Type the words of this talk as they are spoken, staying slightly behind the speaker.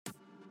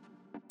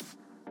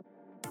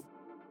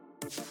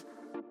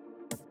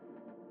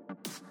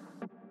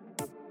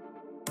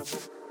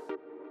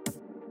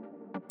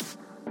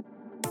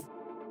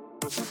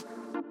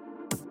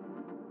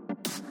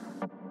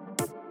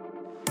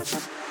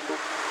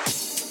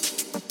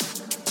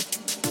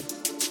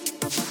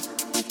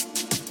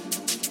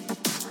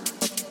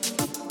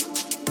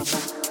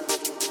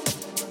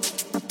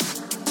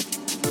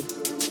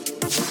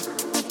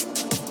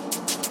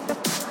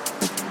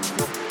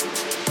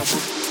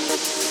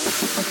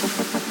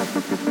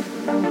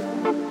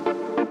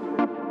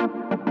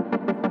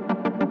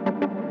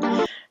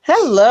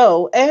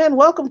Hello, and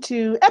welcome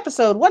to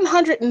episode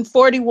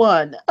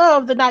 141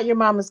 of the Not Your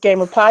Mama's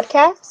Gamer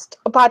podcast,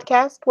 a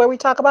podcast where we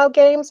talk about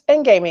games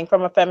and gaming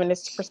from a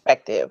feminist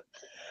perspective.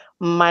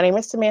 My name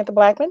is Samantha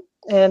Blackman,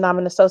 and I'm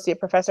an associate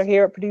professor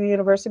here at Purdue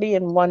University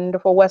in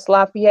wonderful West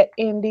Lafayette,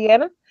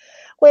 Indiana,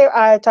 where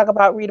I talk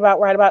about, read about,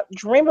 write about,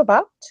 dream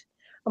about,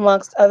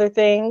 amongst other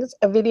things,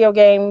 video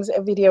games,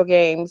 video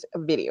games,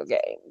 video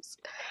games.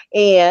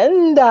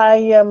 And I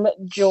am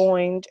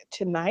joined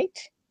tonight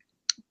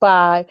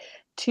by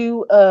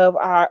two of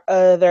our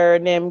other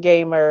NIM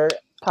Gamer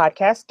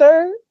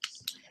podcasters,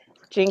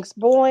 Jinx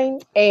Boyne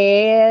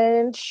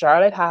and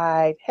Charlotte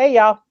Hyde. Hey,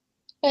 y'all.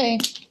 Hey.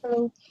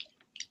 Hello.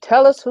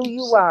 Tell us who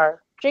you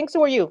are. Jinx,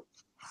 who are you?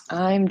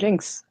 I'm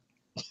Jinx.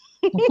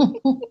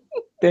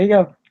 There you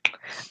go.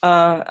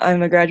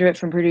 I'm a graduate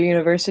from Purdue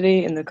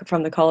University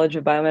from the College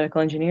of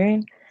Biomedical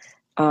Engineering.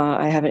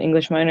 I have an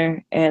English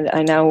minor, and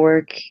I now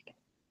work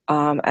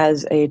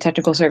as a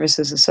technical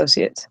services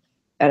associate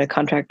at a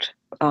contract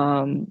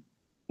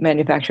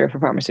manufacturer for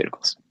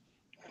pharmaceuticals.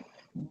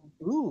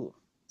 Ooh,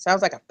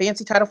 sounds like a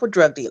fancy title for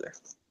drug dealer.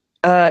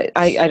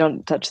 I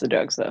don't touch the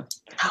drugs, though.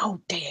 Oh,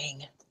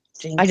 dang.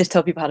 Jinx. I just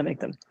tell people how to make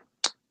them.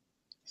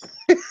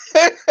 I'm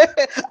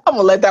going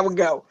to let that one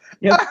go.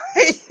 Yep.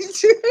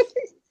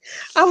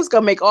 I was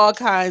going to make all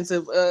kinds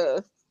of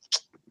a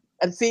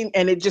scene,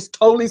 and it just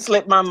totally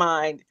slipped my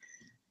mind.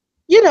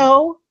 You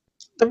know,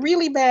 the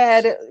really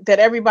bad that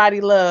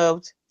everybody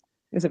loved.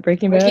 Is it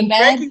Breaking Bad? Breaking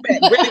Bad,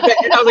 really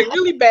bad. I was like,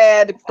 really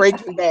bad,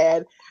 Breaking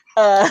Bad,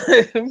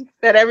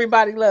 that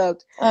everybody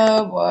loved.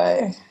 Oh,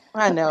 boy.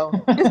 I know.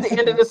 It's the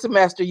end of the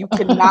semester. You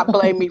cannot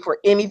blame me for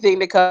anything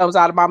that comes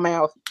out of my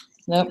mouth.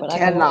 No, but I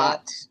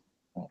cannot.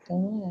 I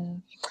can laugh.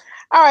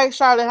 All right,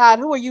 Charlotte Hyde,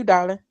 who are you,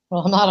 darling?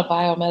 Well, I'm not a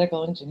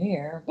biomedical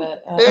engineer,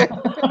 but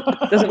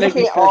Doesn't make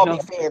me can't all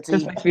be special. fancy.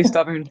 Just makes me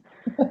stubborn.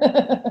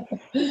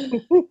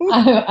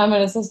 I'm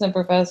an assistant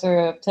professor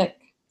of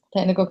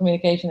technical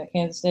communication at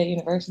Kansas State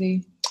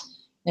University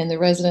and the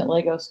resident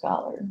Lego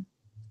scholar. And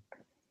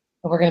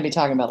we're going to be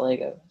talking about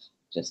Legos,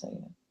 just so you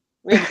know.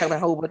 We're going to talk about a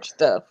whole bunch of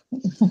stuff.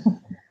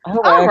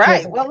 All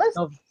right, well, let's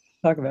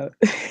talk about.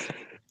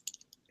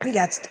 We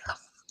got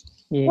stuff.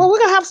 Yeah. Well, we're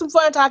going to have some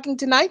fun talking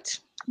tonight,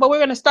 but we're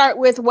going to start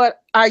with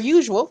what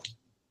you're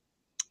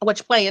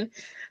playing,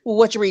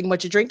 what you're reading,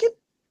 what you're drinking,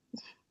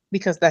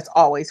 because that's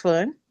always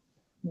fun.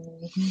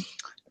 Mm-hmm.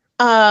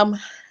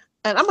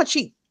 And I'm going to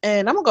cheat,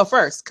 and I'm going to go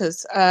first,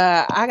 because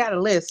I got a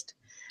list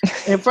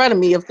in front of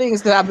me of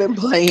things that I've been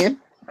playing.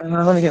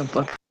 Let me get a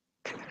book.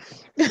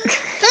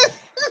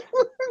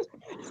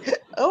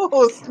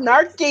 Oh,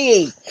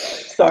 snarky.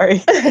 Sorry.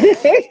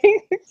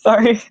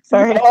 Sorry.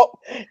 Oh,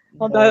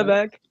 I'll dial it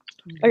back.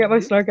 I got my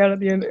snark out at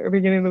the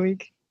beginning of the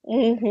week.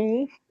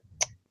 Mm-hmm.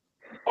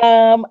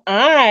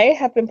 I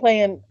have been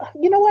playing,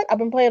 you know what? I've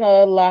been playing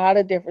a lot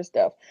of different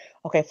stuff.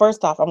 Okay,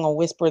 first off, I'm going to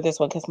whisper this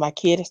one because my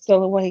kid is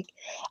still awake.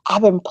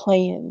 I've been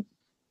playing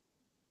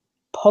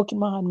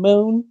Pokemon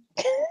Moon.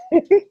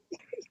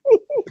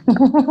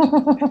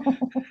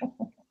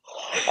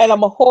 And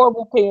I'm a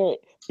horrible parent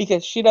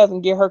because she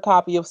doesn't get her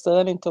copy of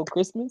Sun until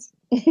Christmas.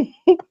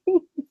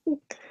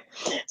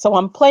 So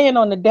I'm playing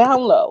on the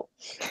down low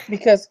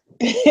because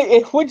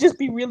it would just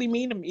be really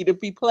mean of me to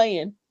be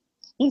playing.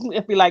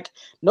 It'd be like,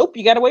 nope,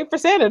 you got to wait for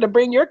Santa to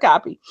bring your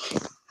copy.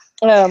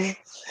 So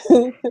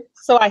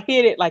I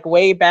hid it like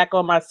way back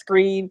on my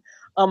screen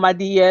on my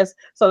DS.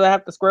 So I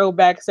have to scroll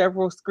back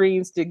several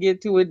screens to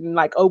get to it and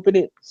like open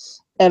it.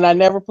 And I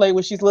never play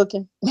when she's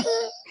looking.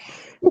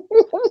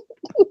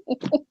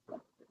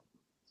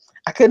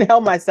 I couldn't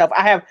help myself.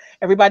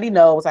 Everybody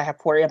knows I have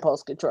poor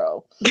impulse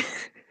control.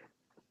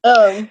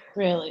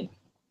 Really?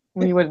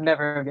 We would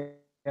never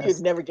guess.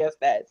 You'd never guess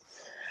that.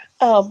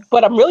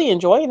 But I'm really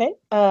enjoying it.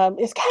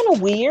 It's kind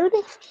of weird.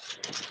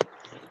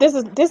 This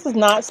is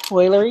not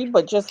spoilery,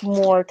 but just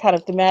more kind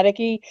of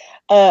thematic-y.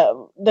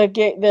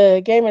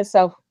 The game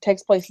itself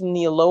takes place in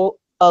the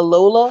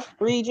Alola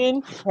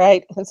region,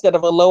 right? Instead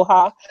of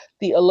Aloha,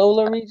 the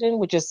Alola region,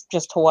 which is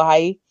just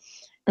Hawaii.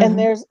 Mm-hmm. And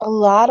there's a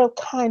lot of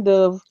kind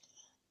of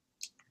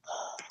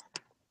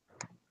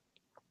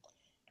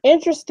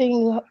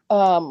interesting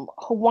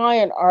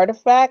Hawaiian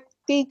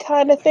artifact-y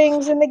kind of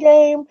things in the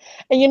game.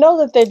 And you know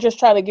that they're just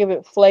trying to give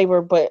it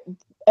flavor, but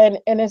and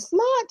it's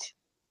not.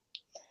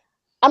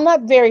 I'm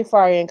not very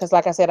far in because,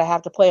 like I said, I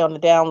have to play on the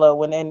down low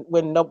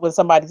when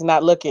somebody's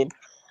not looking.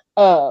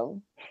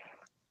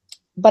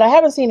 But I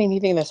haven't seen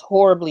anything that's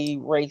horribly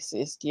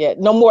racist yet.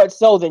 No more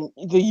so than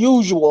the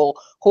usual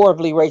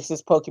horribly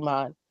racist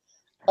Pokemon.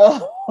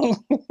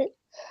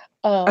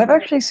 I've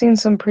actually seen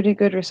some pretty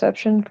good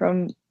reception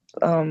from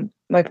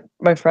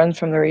my friends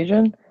from the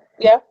region.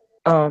 Yeah.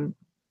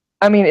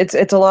 I mean,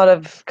 it's a lot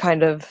of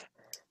kind of.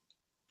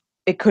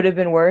 It could have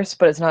been worse,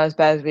 but it's not as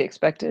bad as we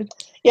expected.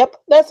 Yep,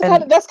 that's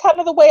kind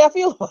of the way I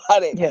feel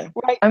about it. Yeah,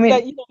 right. I mean,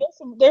 that,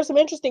 there's some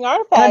interesting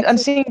artifacts. I'm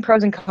seeing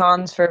pros and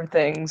cons for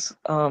things,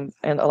 and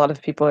a lot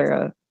of people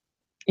are,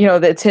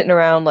 that's hitting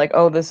around like,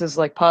 oh, this is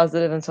like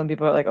positive, and some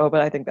people are like, oh,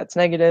 but I think that's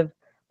negative.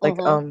 Like,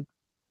 Mm-hmm.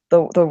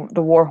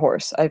 the war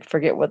horse. I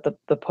forget what the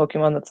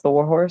Pokemon that's the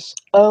war horse.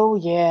 Oh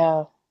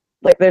yeah.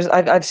 Like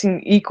I've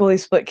seen equally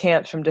split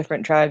camps from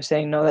different tribes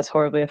saying no, that's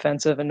horribly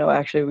offensive, and no,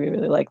 actually we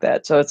really like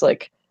that. So it's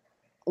like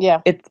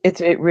Yeah.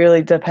 it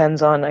really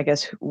depends on, I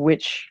guess,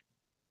 which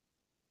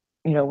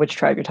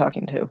tribe you're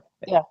talking to.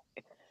 Yeah.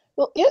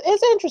 Well,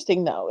 it's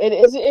interesting though. It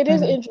is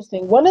Mhm.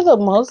 interesting. One of the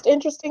most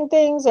interesting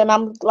things, and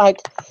I'm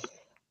like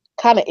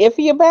kind of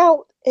iffy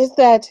about, is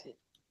that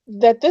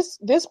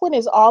this one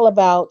is all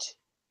about,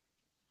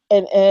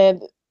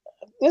 and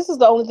this is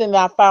the only thing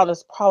that I found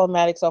is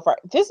problematic so far.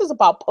 This is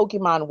about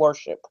Pokemon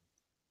worship.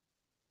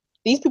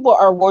 These people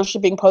are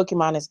worshiping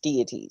Pokemon as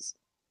deities.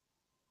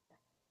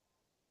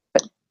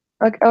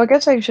 I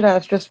guess I should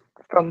ask, just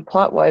from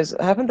plot wise,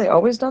 haven't they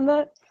always done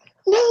that?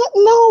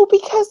 No,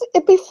 because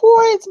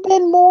before it's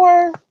been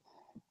more.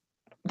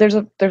 There's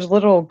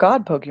little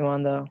god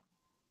Pokemon though.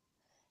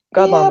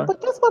 God Yeah, Llama.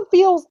 but this one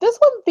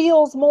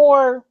feels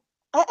more.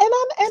 And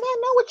I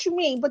know what you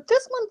mean, but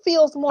this one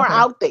feels more Okay.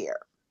 out there.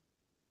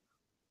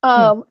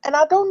 Hmm. And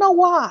I don't know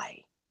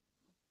why.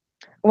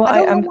 Well, I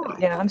don't know I'm why.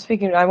 yeah, I'm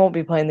speaking. I won't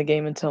be playing the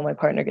game until my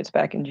partner gets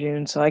back in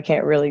June, so I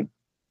can't really.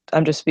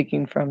 I'm just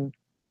speaking from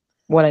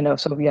what I know.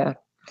 So yeah.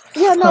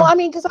 Yeah, no, Huh. I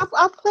mean, because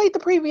I've played the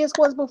previous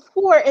ones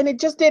before, and it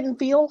just didn't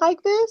feel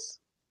like this.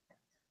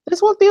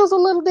 This one feels a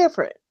little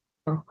different.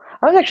 Oh.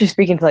 I was actually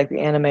speaking to like the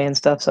anime and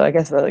stuff, so I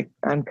guess that, like,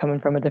 I'm coming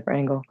from a different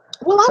angle.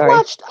 Well, I Sorry.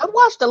 watched I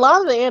watched a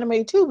lot of the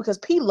anime too because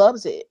P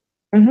loves it.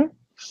 Hmm.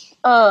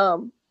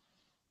 Um,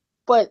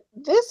 but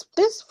this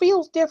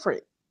feels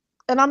different,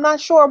 and I'm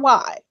not sure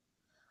why.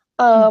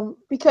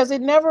 Because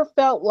it never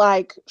felt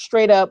like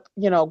straight up,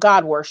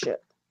 God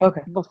worship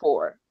Okay.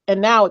 before,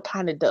 and now it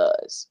kind of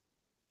does.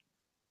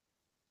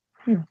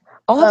 Hmm.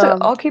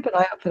 Um, I'll keep an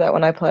eye out for that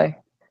when I play.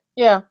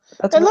 yeah,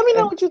 That's and good. let me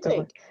know what you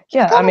think. It's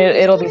Yeah, kind I mean of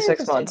it's it'll kind be of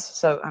 6 months, interesting.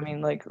 so I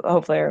mean, like,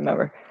 hopefully I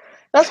remember.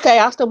 That's okay.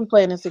 I'll still be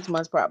playing in 6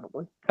 months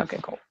probably, Okay,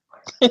 cool.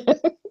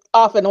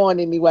 off and on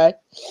anyway.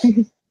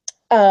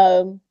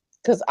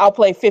 Because I'll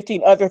play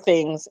 15 other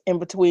things in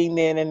between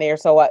then and there,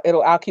 so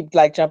I'll keep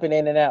like jumping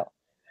in and out.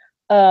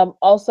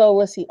 Also,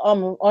 let's see,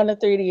 on the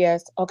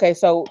 3DS. Okay,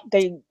 so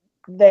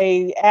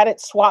they added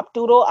Swap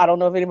Doodle. I don't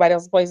know if anybody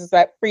else plays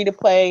that, free to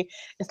play.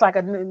 It's like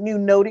a new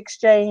note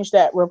exchange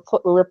that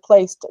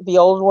replaced the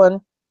old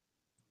one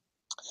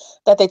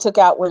that they took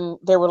out when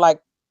there were like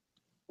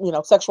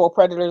sexual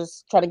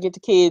predators trying to get the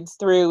kids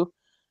through,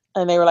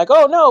 and they were like,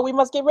 oh no, we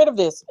must get rid of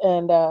this.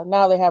 And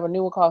now they have a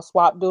new one called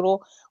Swap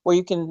Doodle, where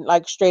you can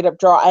like straight up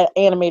draw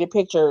animated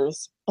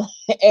pictures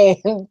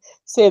and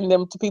send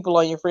them to people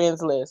on your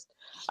friends list.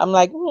 I'm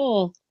like,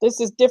 this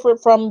is different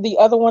from the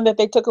other one that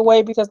they took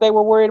away because they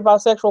were worried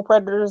about sexual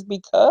predators.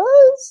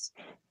 Because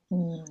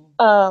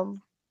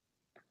um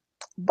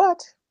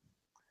but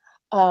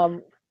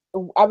I've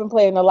been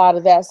playing a lot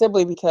of that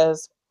simply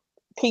because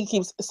P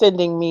keeps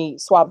sending me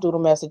swap doodle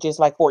messages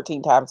like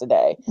 14 times a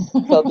day.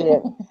 So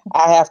then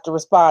I have to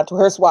respond to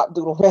her swap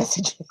doodle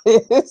messages.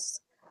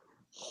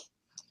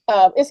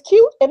 It's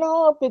cute and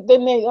all, but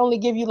then they only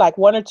give you like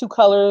one or two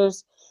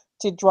colors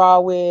to draw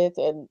with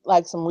and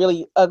like some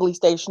really ugly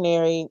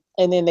stationery.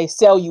 And then they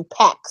sell you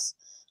packs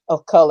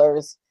of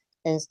colors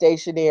and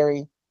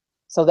stationery.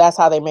 So that's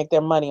how they make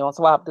their money on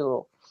Swap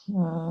Doodle.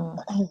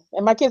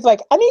 And my kid's like,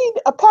 I need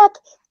a pack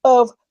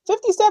of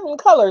 57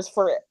 colors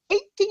for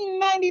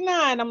 $18.99.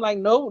 I'm like,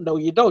 no,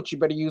 you don't. You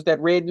better use that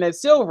red and that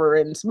silver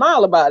and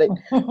smile about it.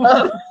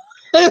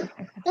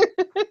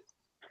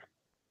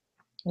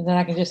 And then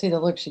I can just see the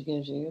look she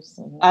gives you.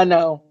 So. I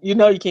know. You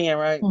can,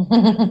 right?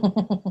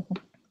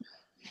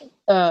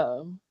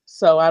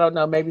 So I don't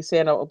know. Maybe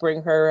Santa will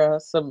bring her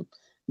some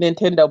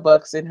Nintendo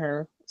bucks in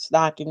her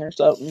stocking or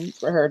something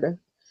for her to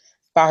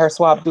buy her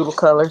swap doodle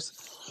colors.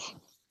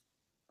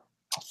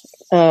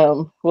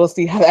 We'll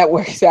see how that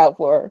works out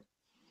for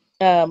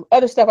her.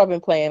 Other stuff I've been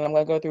playing, I'm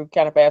gonna go through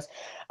kind of fast.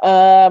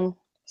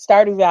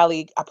 Stardew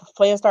Valley. I'm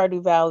playing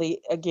Stardew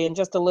Valley again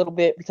just a little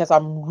bit because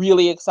I'm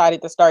really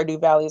excited that Stardew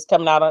Valley is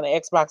coming out on the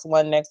Xbox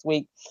One next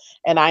week,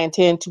 and I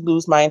intend to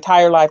lose my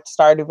entire life to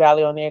Stardew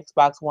Valley on the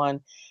Xbox One.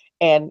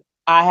 And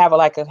I have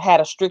had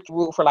a strict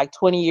rule for like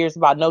 20 years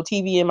about no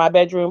TV in my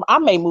bedroom. I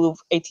may move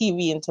a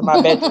TV into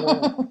my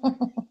bedroom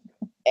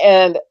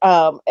and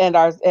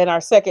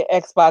our second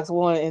Xbox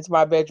One into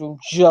my bedroom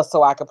just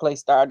so I can play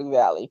Stardew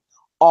Valley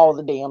all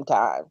the damn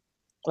time.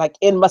 Like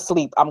in my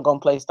sleep, I'm gonna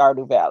play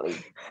Stardew Valley.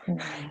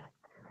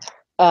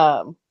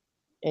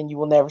 And you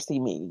will never see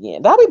me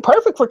again. That'll be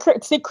perfect for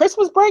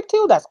Christmas break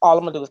too. That's all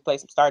I'm gonna do is play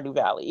some Stardew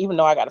Valley. Even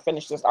though I got to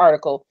finish this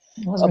article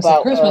I was gonna say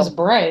about Christmas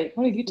break.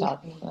 What are you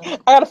talking about?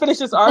 I got to finish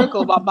this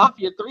article about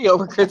Mafia 3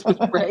 over Christmas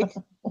break.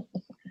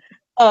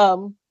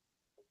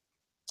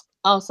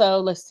 Also,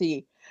 let's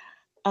see.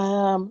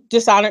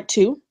 Dishonored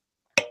 2.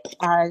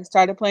 I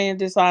started playing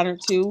Dishonored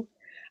 2.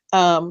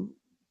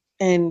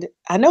 And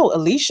I know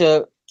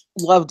Alicia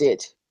loved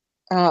it.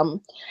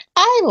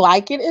 I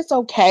like it. It's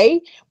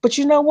okay. But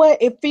you know what?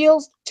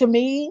 To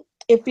me,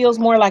 it feels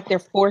more like they're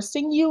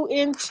forcing you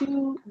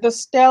into the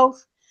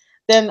stealth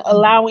then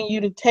allowing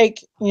you to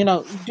take,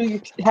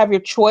 have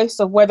your choice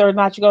of whether or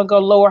not you're going to go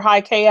low or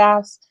high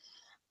chaos.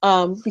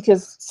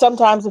 Because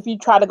sometimes if you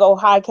try to go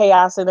high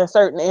chaos in a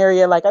certain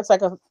area, like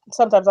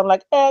sometimes I'm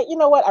like, you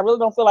know what? I really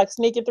don't feel like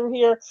sneaking through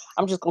here.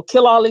 I'm just gonna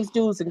kill all these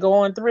dudes and go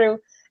on through,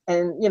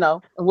 and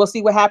and we'll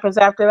see what happens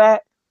after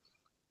that.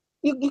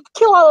 You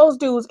kill all those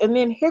dudes, and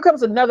then here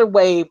comes another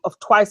wave of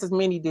twice as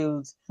many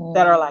dudes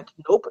that are like,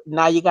 nope,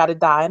 now you got to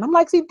die. And I'm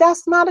like, see,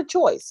 that's not a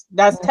choice.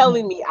 That's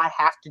telling me I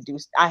have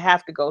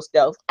to go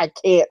stealth. I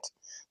can't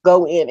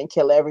go in and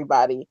kill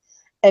everybody.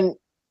 And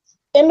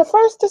in the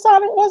first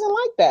Dishonored, it wasn't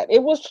like that.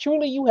 It was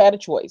truly you had a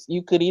choice.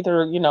 You could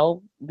either,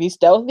 be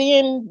stealthy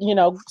and,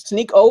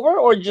 sneak over,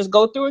 or just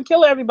go through and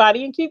kill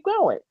everybody and keep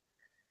going.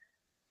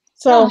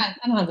 So I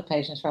don't have the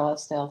patience for all that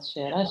stealth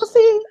shit.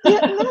 see,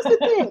 yeah, and that's the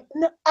thing.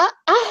 No,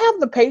 I have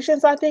the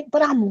patience, I think,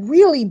 but I'm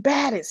really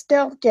bad at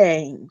stealth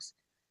games.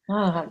 I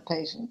don't have the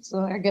patience. So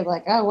I get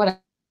like, oh, whatever.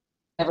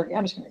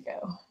 I'm just going to go.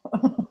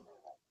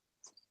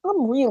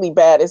 I'm really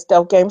bad at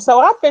stealth games. So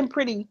I've been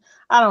pretty,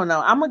 I don't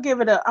know. I'm gonna give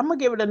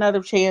it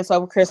another chance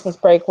over Christmas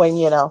break when,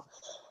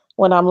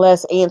 when I'm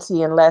less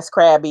antsy and less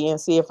crabby,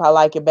 and see if I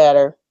like it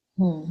better.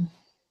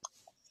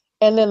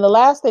 And then the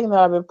last thing that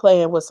I've been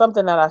playing was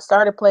something that I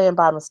started playing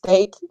by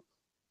mistake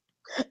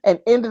and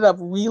ended up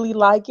really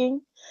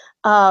liking.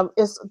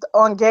 It's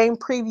on game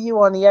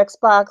preview on the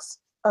Xbox,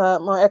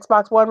 on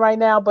Xbox One right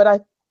now, but I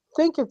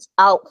think it's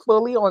out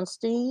fully on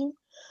Steam.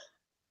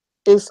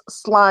 Is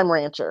Slime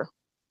Rancher.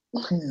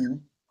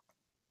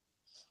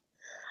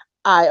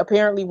 I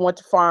apparently want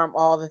to farm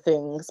all the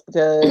things,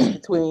 because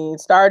between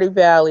Stardew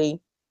Valley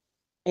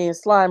and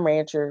Slime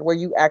Rancher, where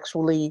you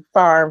actually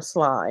farm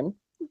slime,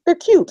 they're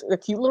cute. They're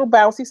cute little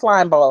bouncy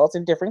slime balls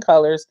in different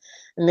colors.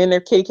 And then they're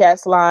kitty cat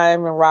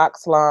slime and rock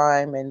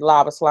slime and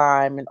lava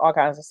slime and all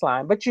kinds of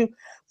slime. But you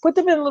put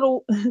them in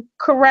little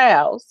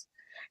corrals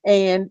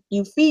and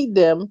you feed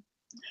them.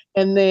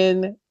 And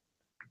then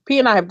P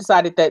and I have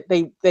decided that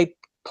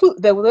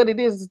that what it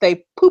is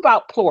they poop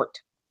out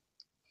plort.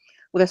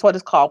 Well, that's what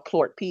it's called,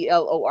 plort,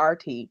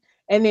 Plort.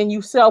 And then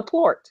you sell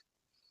plort.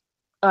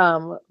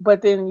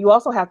 But then you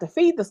also have to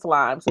feed the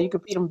slime. So you can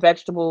feed them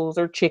vegetables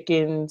or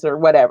chickens or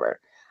whatever.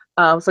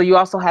 So you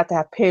also have to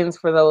have pens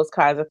for those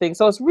kinds of things.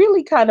 So it's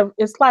really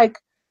it's like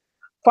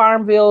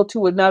Farmville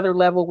to another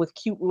level with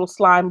cute little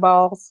slime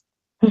balls.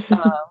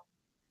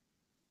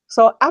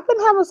 So I've been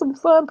having some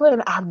fun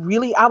playing.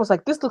 I was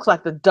like, this looks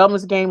like the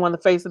dumbest game on the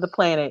face of the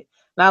planet.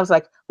 And I was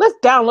like, let's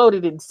download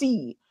it and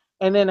see.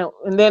 And then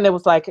it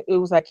was like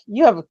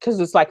you have, because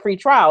it's like free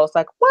trial. It's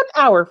like 1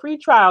 hour free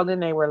trial. And then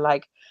they were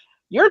like,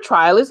 your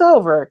trial is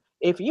over.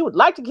 If you would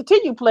like to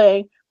continue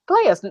playing,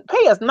 pay us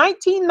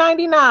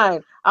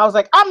 $19.99. I was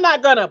like, I'm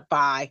not gonna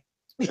buy.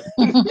 Because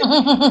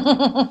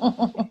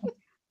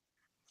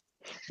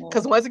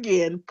once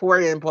again, poor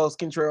impulse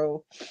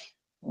control.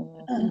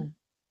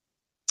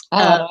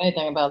 I don't know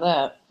anything about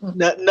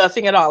that.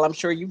 Nothing at all. I'm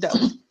sure you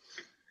don't.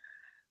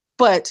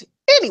 But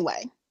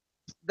anyway,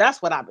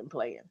 that's what I've been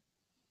playing.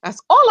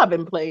 That's all I've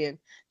been playing.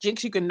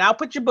 Jinx, you can now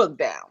put your book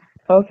down.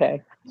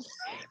 Okay.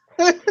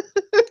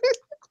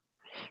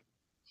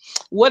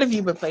 What have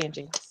you been playing,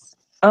 Jinx?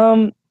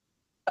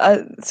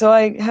 So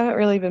I haven't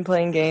really been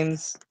playing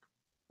games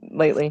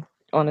lately,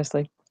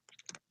 honestly.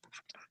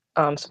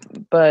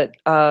 But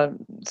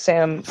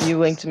Sam, you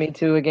linked me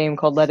to a game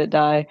called Let It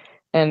Die,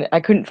 and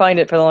I couldn't find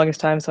it for the longest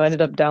time, so I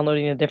ended up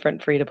downloading a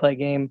different free-to-play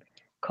game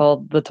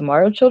called The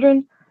Tomorrow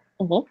Children.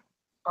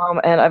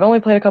 And I've only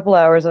played a couple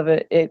hours of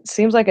it. It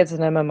seems like it's an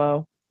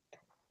MMO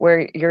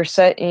where you're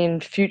set in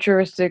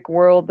futuristic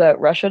world that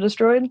Russia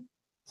destroyed,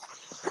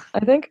 I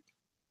think.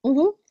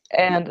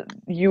 And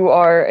you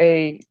are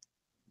a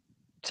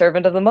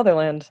servant of the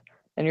motherland,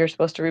 and you're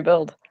supposed to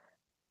rebuild.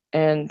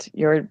 And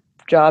your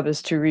job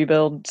is to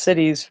rebuild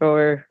cities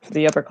for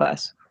the upper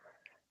class.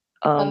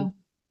 And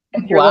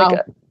you're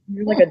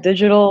like a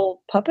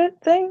digital puppet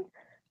thing.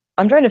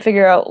 I'm trying to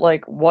figure out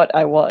like what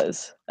I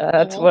was.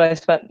 That's what I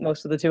spent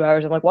most of the 2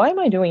 hours. I'm like, why am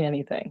I doing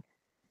anything?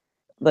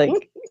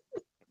 Like,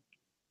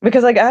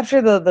 because like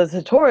after the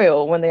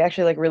tutorial, when they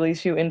actually like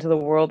release you into the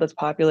world that's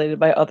populated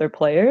by other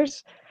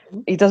players,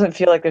 it doesn't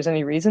feel like there's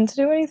any reason to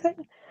do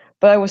anything.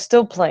 But I was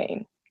still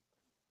playing.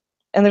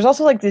 And there's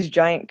also like these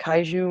giant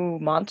kaiju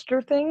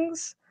monster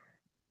things.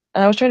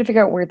 And I was trying to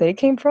figure out where they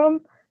came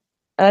from.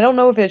 And I don't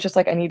know if it's just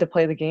like I need to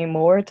play the game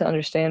more to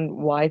understand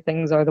why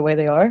things are the way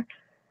they are.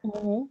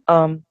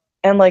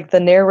 And like the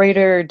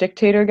narrator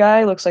dictator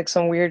guy looks like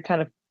some weird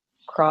kind of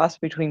cross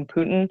between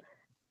Putin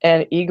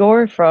and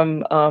Igor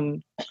from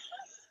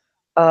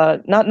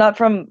not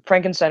from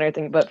Frankenstein or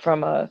anything, but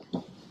from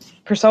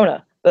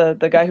Persona,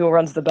 the guy who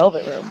runs the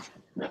Velvet Room.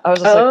 I was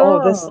just like,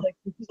 oh, this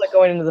is like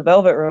going into the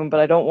Velvet Room, but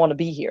I don't want to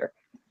be here.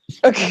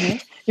 Okay,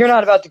 you're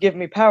not about to give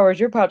me powers.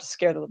 You're about to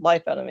scare the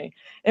life out of me.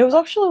 And it was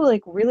actually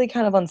like really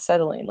kind of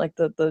unsettling, like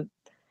the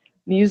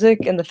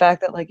music and the fact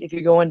that like if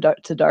you go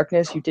into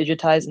darkness, you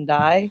digitize and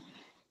die.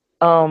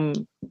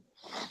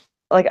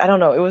 like, I don't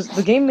know,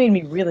 the game made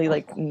me really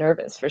like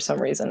nervous for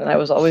some reason, and I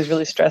was always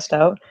really stressed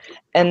out.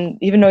 And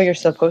even though you're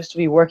supposed to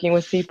be working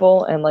with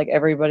people and like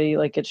everybody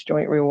like gets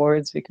joint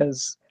rewards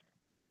because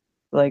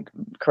like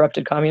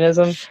corrupted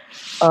communism,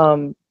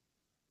 um,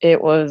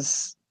 it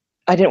was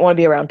I didn't want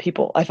to be around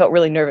people. I felt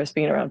really nervous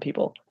being around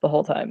people the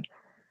whole time.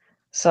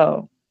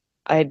 So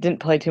I didn't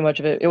play too much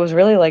of it. It was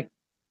really like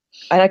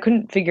I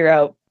couldn't figure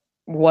out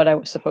what I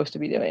was supposed to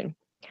be doing.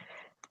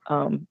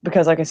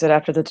 Because like I said,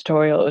 after the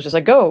tutorial, it was just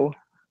like, go.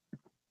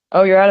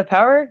 Oh, you're out of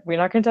power? We're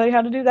not going to tell you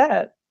how to do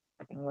that.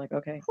 I'm like,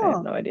 okay, I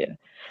have no idea.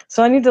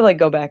 So I need to like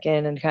go back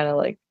in and kind of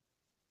like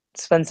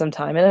spend some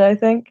time in it, I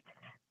think.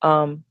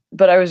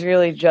 But I was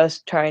really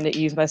just trying to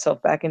ease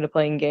myself back into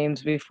playing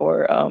games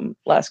before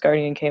Last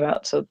Guardian came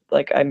out. So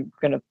like I'm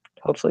going to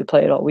hopefully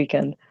play it all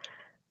weekend.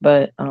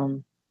 But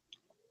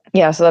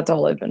yeah, so that's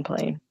all I've been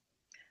playing.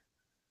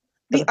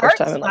 For The the first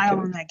art time in like style 2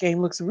 on weeks. that game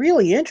looks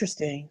really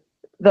interesting.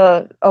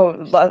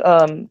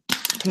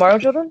 Tomorrow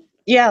Children?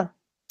 Yeah.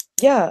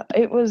 Yeah,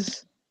 it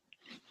was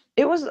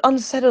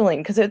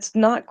unsettling because it's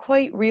not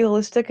quite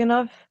realistic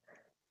enough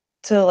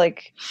to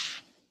like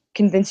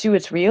convince you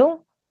it's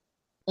real,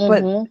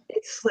 but Mm-hmm.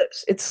 it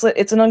slips.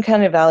 It's an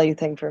uncanny valley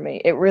thing for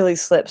me. It really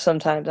slips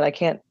sometimes, and I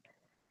can't.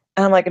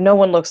 And I'm like, no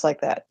one looks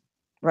like that,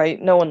 right?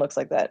 No one looks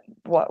like that.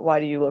 Why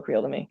do you look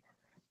real to me?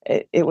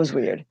 It was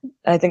weird.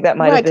 I think that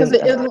might have Right, because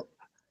been.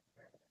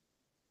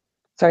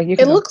 Sorry, you it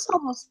can go. looks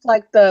almost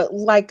like the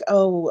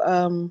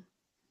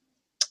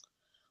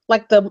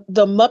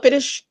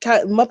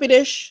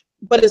Muppetish,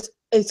 but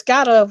it's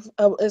got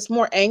it's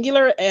more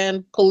angular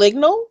and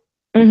polygonal.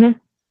 Mm-hmm.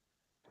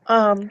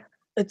 Um,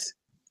 it's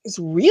it's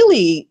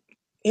really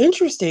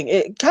interesting.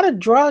 It kind of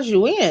draws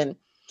you in.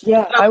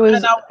 Yeah,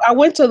 And I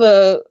went to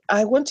the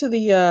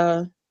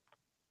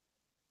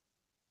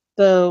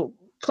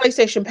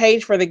PlayStation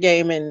page for the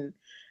game, and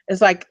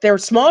it's like they're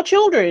small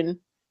children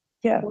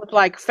yeah, with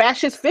like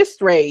fascist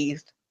fists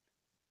raised.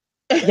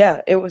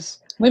 yeah. It was.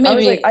 We I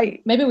was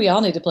like, maybe we all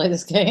need to play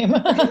this game.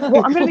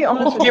 well, I'm gonna be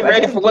honest with Get you. I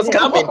ready didn't for get what's it.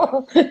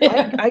 coming.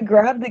 Yeah. I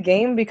grabbed the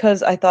game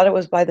because I thought it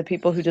was by the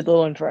people who did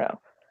Little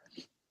Inferno.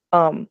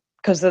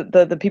 Because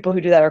the people who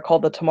do that are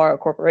called the Tomorrow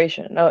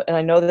Corporation. And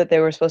I know that they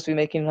were supposed to be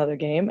making another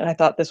game, and I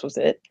thought this was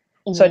it.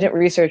 So I Mm-hmm. didn't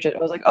research it. I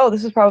was like, oh,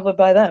 this is probably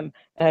by them,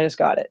 and I just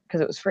got it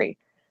because it was free.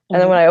 And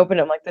then Mm-hmm. when I opened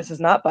it, I'm like, this is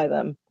not by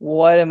them.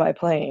 What am I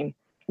playing?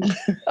 It's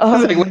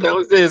like, what the hell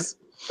is this?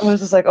 I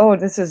was just like, oh,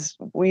 this is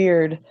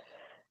weird.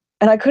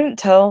 And I couldn't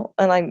tell,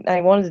 and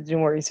I wanted to do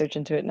more research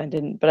into it, and I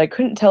didn't. But I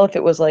couldn't tell if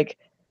it was like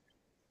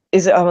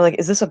I'm like,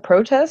 is this a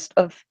protest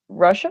of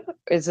Russia?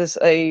 Is this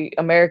a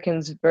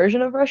Americans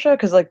version of Russia?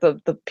 Because like the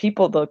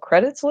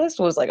credits list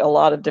was like a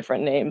lot of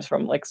different names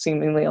from like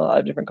seemingly a lot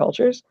of different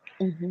cultures.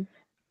 Mm-hmm.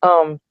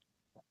 Um,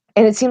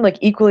 and it seemed like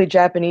equally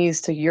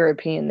Japanese to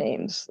European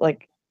names.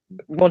 Like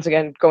once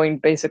again, going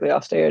basically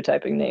off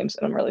stereotyping names,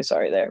 and I'm really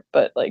sorry there,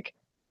 but like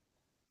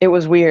it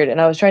was weird,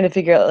 and I was trying to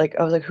figure out like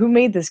I was like, who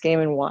made this game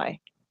and why?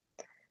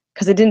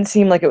 Because it didn't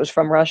seem like it was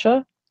from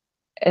Russia.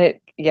 And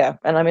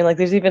and I mean, like,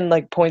 there's even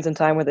like points in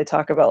time where they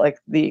talk about like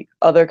the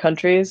other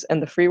countries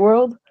and the free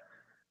world,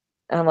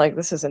 and I'm like,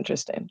 this is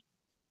interesting.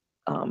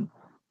 Um,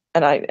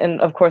 and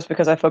of course,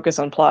 because I focus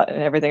on plot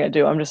and everything I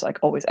do, I'm just like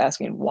always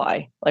asking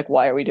why, like,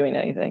 why are we doing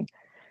anything?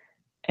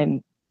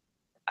 And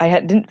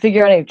didn't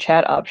figure out any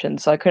chat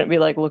options, so I couldn't be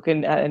like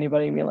looking at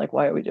anybody and being like,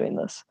 why are we doing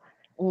this?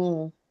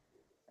 Mm.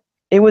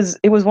 It was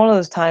one of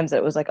those times that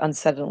it was like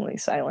unsettlingly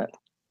silent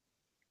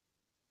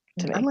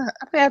to me. I'm gonna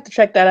have to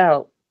check that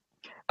out.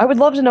 I would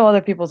love to know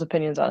other people's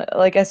opinions on it.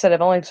 Like I said,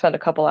 I've only spent a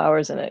couple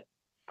hours in it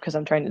because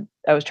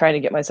I was trying to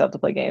get myself to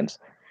play games.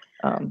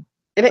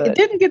 It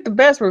didn't get the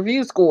best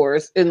review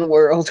scores in the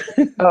world.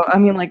 Oh, I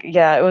mean, like,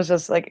 yeah, it was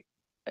just like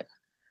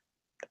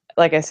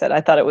I said,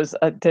 I thought it was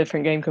a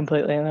different game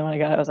completely, and then when I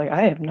got it, I was like,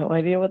 I have no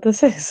idea what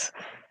this is.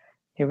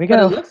 Here we But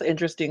it go. looks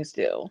interesting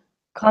still.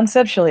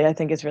 Conceptually, I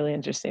think it's really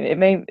interesting. It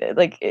may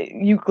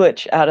you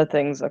glitch out of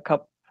things a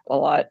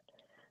lot,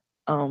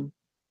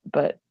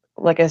 but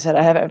like I said,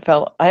 I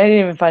didn't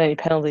even find any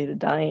penalty to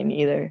dying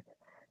either.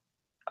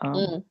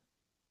 Mm.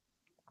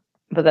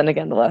 But then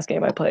again, the last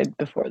game I played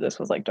before this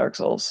was like Dark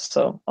Souls,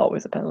 so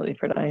always a penalty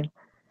for dying.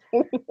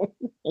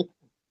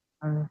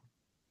 Uh,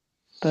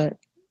 but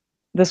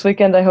this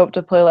weekend, I hope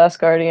to play Last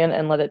Guardian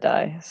and Let It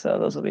Die. So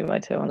those will be my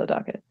two on the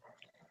docket.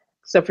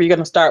 Except for you're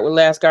gonna start with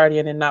Last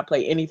Guardian and not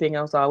play anything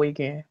else all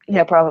weekend.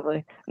 Yeah,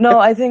 probably. No,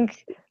 I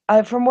think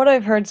from what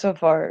I've heard so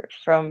far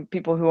from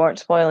people who aren't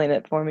spoiling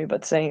it for me,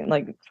 but saying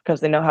like because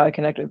they know how I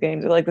connect with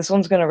games, they're like this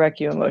one's gonna wreck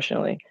you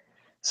emotionally,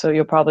 so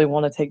you'll probably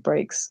want to take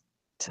breaks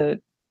to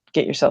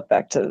get yourself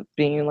back to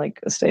being like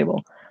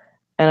stable.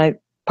 And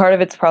part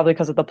of it's probably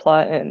because of the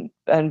plot and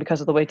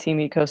because of the way Team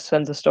Eco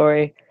spends the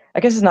story. I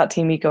guess it's not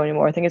Team Eco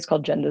anymore. I think it's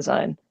called Gen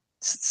Design.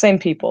 Same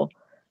people.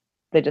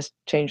 They just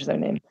changed their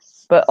name.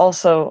 But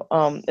also,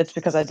 it's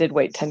because I did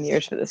wait 10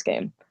 years for this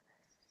game.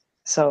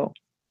 So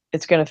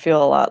it's going to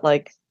feel a lot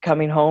like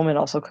coming home and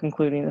also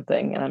concluding the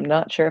thing. And I'm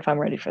not sure if I'm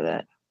ready for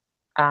that.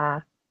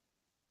 Ah.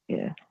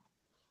 Yeah.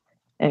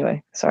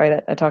 Anyway, sorry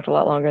that I talked a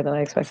lot longer than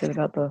I expected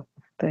about the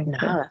thing. No,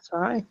 but- that's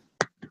fine.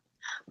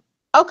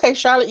 Okay,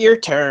 Charlotte, your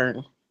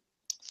turn.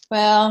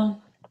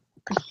 Well,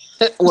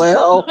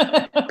 Well,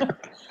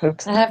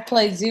 Oops. I have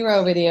played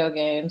 0 video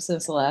games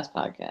since the last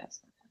podcast,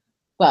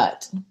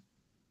 but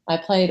I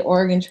played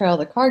Oregon Trail,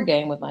 the card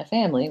game, with my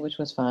family, which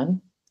was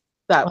fun.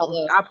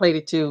 Although I played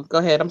it too. Go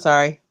ahead. I'm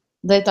sorry.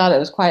 they thought it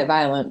was quite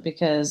violent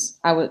because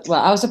I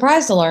was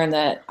surprised to learn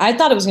that I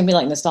thought it was going to be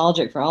like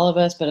nostalgic for all of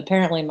us, but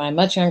apparently my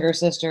much younger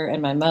sister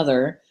and my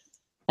mother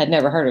had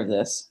never heard of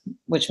this,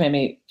 which made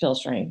me feel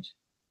strange.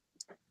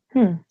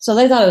 So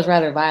they thought it was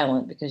rather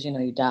violent because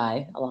you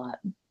die a lot,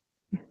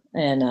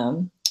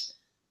 and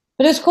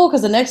but it's cool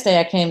because the next day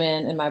I came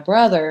in and my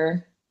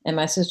brother and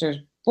my sister's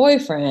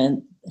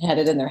boyfriend had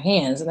it in their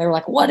hands and they were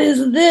like, "What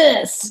is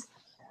this?"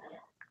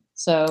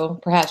 So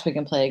perhaps we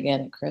can play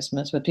again at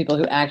Christmas with people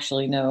who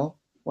actually know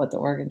what the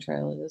Oregon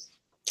Trail is.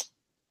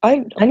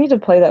 I need to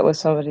play that with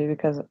somebody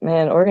because,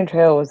 man, Oregon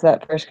Trail was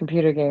that first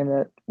computer game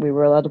that we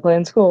were allowed to play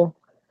in school.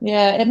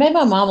 Yeah, it made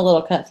my mom a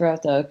little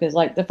cutthroat though, because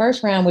like the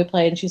first round we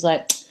played and she's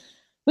like,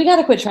 "We got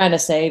to quit trying to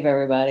save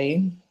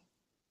everybody.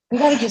 We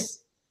got to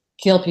just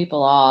kill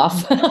people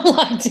off." I'm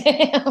like,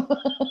 "Damn."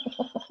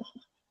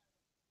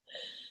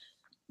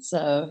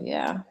 So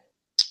yeah.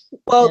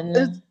 Well,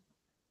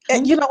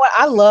 And, you know what?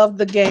 I love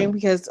the game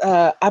because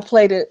I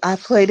played it. I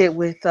played it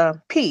with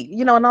Pete.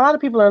 And a lot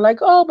of people are like,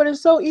 "Oh, but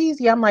it's so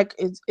easy." I'm like,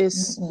 "It's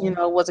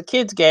was a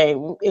kids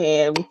game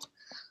and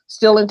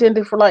still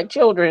intended for like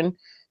children."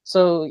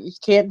 So you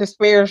can't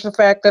disparage the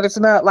fact that it's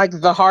not like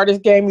the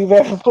hardest game you've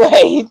ever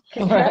played.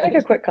 Can I make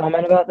a quick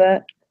comment about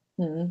that?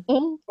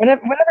 Mm-hmm.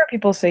 Whenever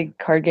people say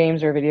card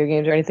games or video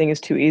games or anything is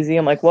too easy,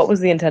 I'm like, what was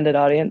the intended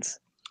audience?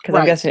 Because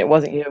I'm guessing it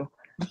wasn't you.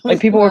 Like,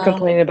 people were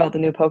complaining about the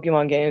new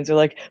Pokemon games. They're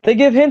like, they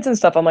give hints and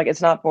stuff. I'm like,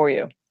 it's not for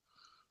you.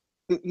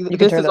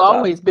 This has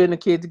always been a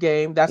kid's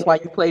game. That's why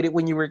you played it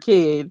when you were a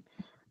kid.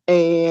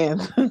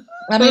 And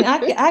I mean,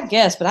 I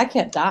guess, but I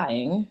kept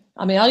dying.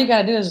 I mean, all you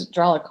got to do is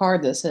draw a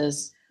card that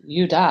says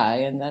you die,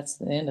 and that's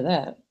the end of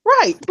that.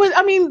 Right, but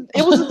I mean,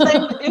 it was the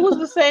same. It was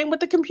the same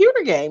with the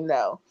computer game,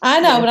 though. I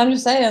know, but I'm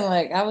just saying,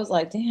 like, I was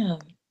like, damn.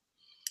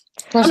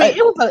 I mean,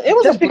 it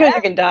was just because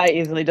you can die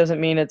easily doesn't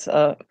mean it's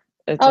a.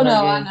 Oh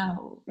no, I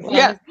know. Well,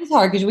 yeah, it's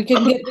hard because we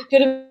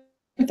couldn't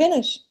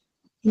finish.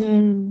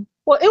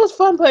 Well, it was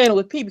fun playing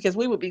with Pete because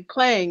we would be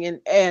playing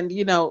and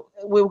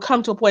we would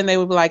come to a point and they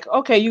would be like,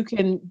 "Okay, you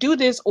can do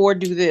this or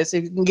do this.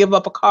 You can give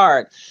up a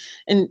card,"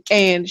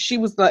 and she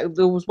was like,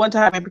 there was one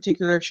time in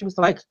particular, she was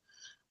like,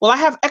 "Well, I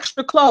have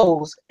extra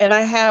clothes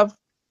and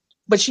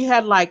but she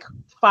had like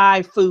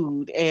 5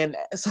 food and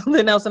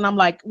something else, and I'm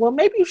like, "Well,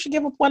 maybe you should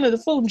give up one of the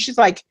food," and she's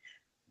like,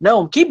 "No,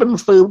 I'm keeping my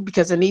food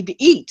because I need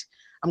to eat.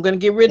 I'm going to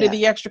get rid of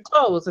the extra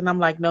clothes." And I'm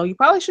like, "No, you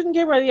probably shouldn't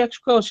get rid of the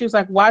extra clothes." She was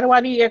like, "Why do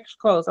I need extra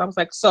clothes?" I was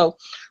like, "So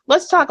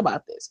let's talk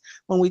about this.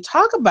 When we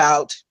talk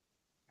about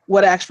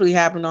what actually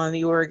happened on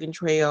the Oregon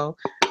Trail,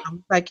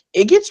 like,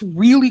 it gets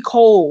really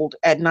cold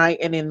at night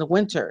and in the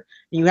winter.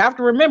 You have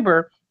to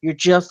remember, you're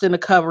just in a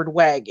covered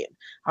wagon."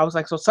 I was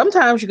like, "So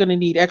sometimes you're going to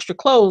need extra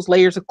clothes,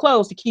 layers of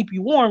clothes to keep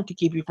you warm, to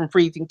keep you from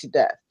freezing to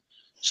death."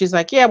 She's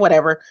like, "Yeah,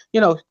 whatever.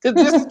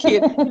 This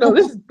kid,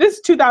 this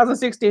is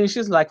 2016."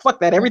 She's like, "Fuck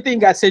that. Everything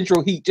got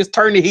central heat. Just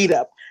turn the heat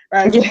up."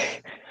 Right. Yeah.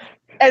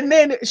 And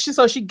then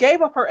she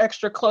gave up her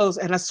extra clothes,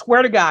 and I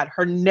swear to God,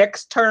 her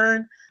next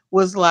turn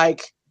was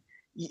like,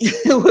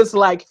 it was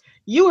like,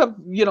 you have,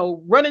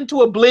 run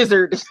into a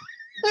blizzard.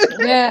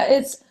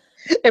 Yeah,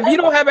 if you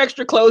don't have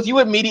extra clothes, you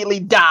immediately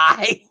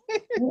die.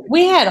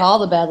 We had all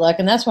the bad luck,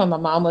 and that's when my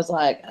mom was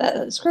like,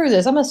 "Screw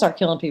this! I'm gonna start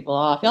killing people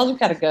off. Y'all just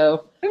gotta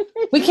go.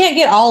 We can't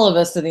get all of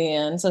us to the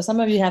end, so some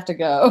of you have to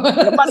go.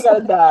 Somebody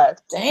gotta die."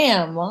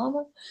 Damn,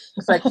 mama.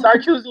 It's like,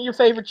 start choosing your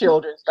favorite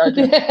children. Start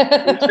choosing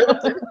your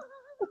children.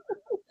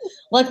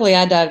 Luckily,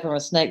 I died from a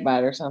snake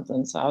bite or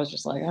something, so I was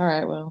just like, "All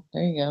right, well,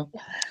 there you go."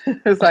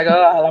 It's like,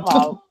 oh, I'm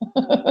out.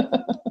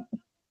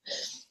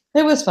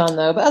 It was fun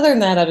though, but other than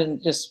that, I've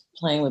been just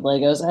playing with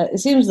Legos. It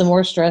seems the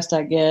more stressed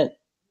I get,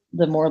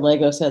 the more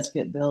Lego sets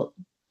get built.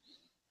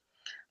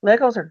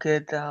 Legos are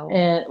good though.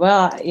 And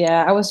well,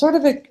 yeah, I was sort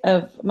of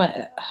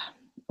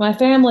my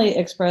family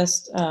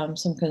expressed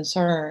some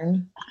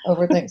concern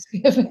over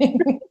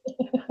Thanksgiving,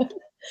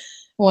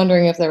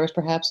 wondering if there was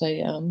perhaps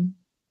a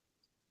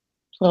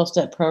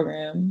 12-step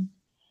program.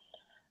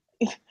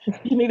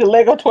 You need a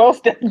Lego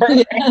 12-step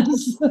program.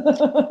 Yes.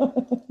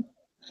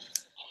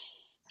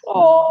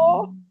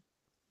 Oh,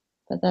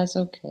 but that's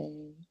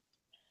okay.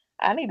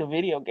 I need a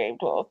video game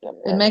 12-step.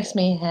 It makes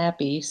me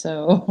happy,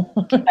 so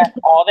that's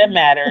all that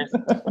matters.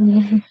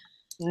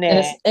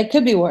 Nah. It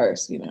could be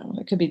worse,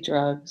 It could be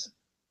drugs.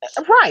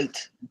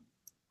 Right.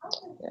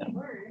 Yeah.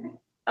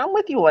 I'm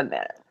with you on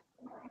that.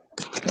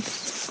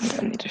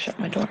 I need to shut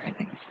my door, I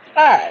think.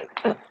 All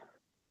right.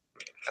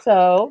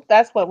 So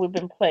that's what we've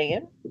been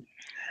playing.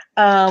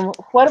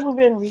 What have we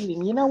been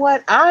reading? You know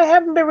what? I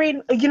haven't been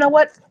reading. You know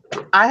what?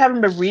 I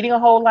haven't been reading a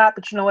whole lot,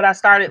 but you know what I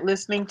started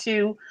listening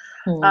to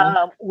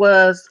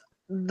was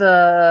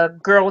The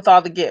Girl with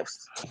All the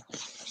Gifts.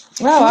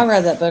 Oh, I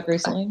read that book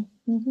recently.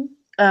 Mm-hmm.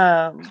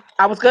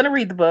 I was going to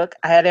read the book.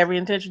 I had every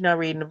intention of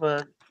reading the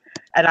book.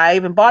 And I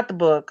even bought the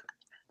book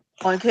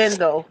on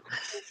Kindle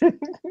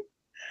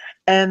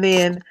and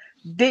then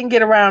didn't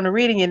get around to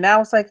reading it. And I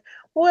was like,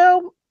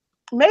 well,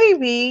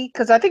 maybe,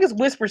 because I think it's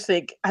Whisper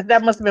Sync.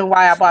 That must have been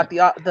why I bought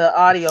the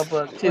audio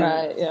book too.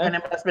 Right, yeah. And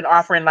it must have been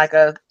offering like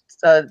a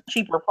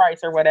cheaper price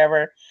or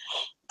whatever.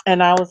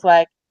 And I was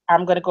like,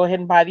 I'm going to go ahead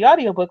and buy the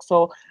audiobook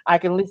so I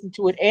can listen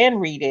to it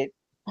and read it.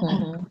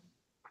 Mm-hmm.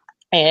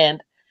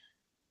 And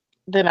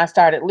then I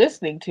started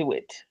listening to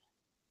it.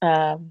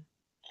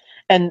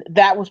 And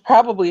that was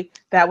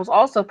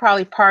also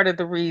probably part of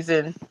the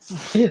reason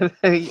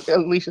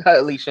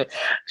Alicia,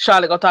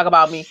 Charlotte gonna talk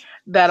about me,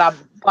 that I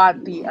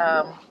bought the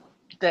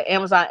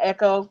Amazon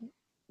Echo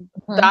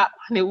Dot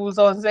when it was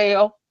on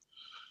sale,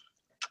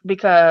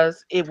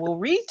 because it will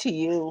read to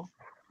you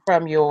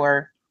from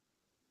your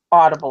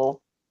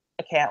Audible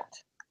account.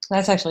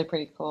 That's actually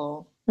pretty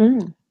cool.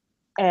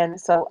 And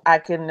so I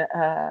can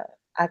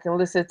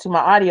listen to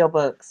my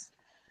audiobooks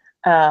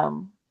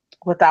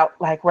without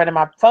like running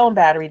my phone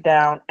battery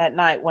down at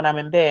night when I'm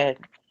in bed.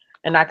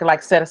 And I can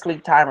like set a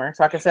sleep timer.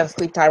 So I can set a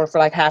sleep timer for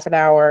like half an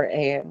hour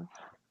and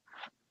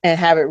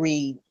have it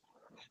read.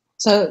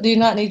 So do you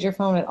not need your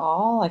phone at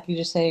all? Like you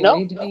just say,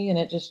 read to me, and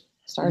it just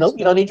starts? Nope,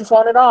 you don't need your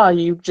phone at all.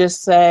 You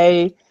just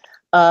say,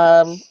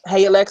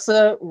 hey,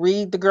 Alexa,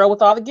 read The Girl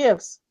with All the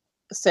Gifts.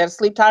 Set a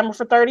sleep timer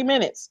for 30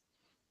 minutes.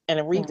 And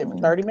it reads it for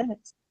 30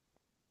 minutes.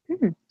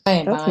 I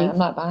ain't buying. I'm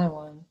not buying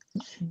one.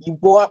 You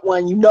bought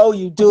one. You know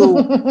you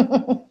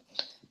do.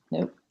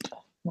 Nope.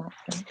 Not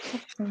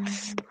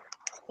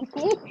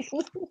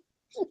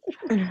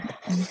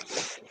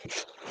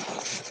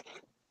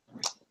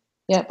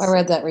Yep, I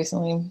read that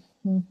recently.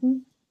 Mm-hmm.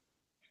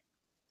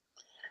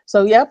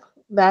 So, yep,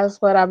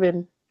 that's what I've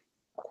been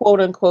quote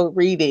unquote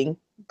reading,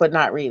 but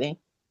not reading.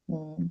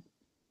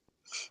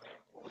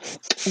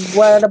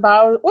 What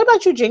about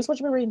you, Jinx? What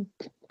you been reading?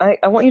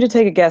 I want you to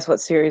take a guess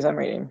what series I'm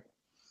reading.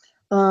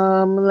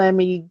 Let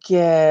me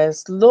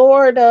guess.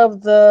 Lord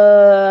of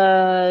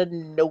the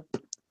Nope.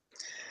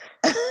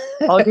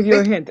 I'll give you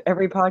a hint.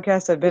 Every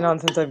podcast I've been on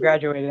since I've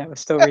graduated, I was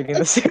still reading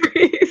the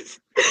series.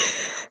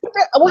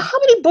 Well, how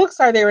many books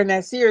are there in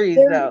that series,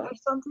 though?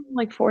 There's something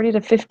like 40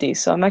 to 50,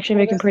 so I'm actually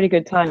making pretty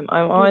good time.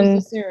 I'm on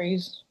the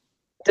series.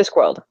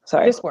 Discworld.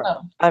 Sorry.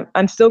 Discworld.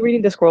 I'm still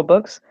reading Discworld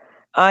books.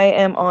 I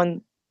am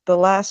on the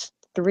last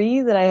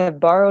 3 that I have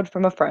borrowed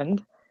from a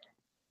friend,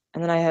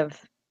 and then I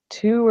have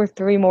 2 or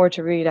 3 more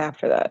to read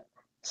after that.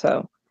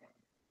 So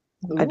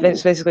I've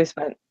basically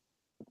spent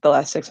the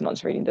last 6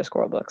 months reading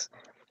Discworld books.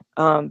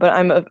 But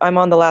I'm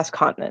on the last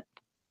continent,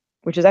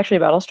 which is actually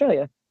about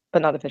Australia,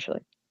 but not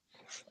officially.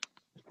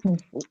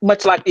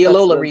 Much like the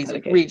Alola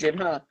region,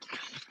 huh?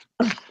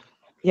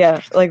 Yeah,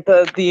 like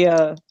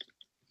the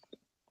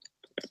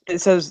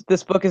it says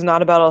this book is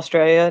not about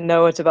Australia.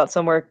 No, it's about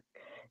somewhere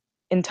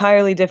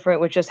entirely different,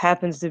 which just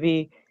happens to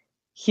be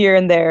here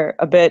and there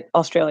a bit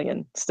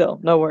Australian. Still,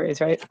 no worries,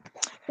 right?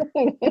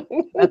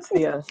 That's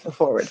the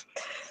forward.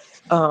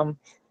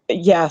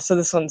 Yeah, so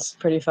this one's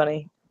pretty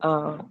funny.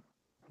 And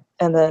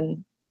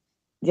then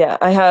yeah,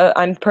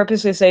 I'm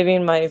purposely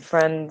saving my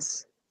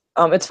friends.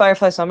 It's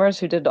Firefly Summers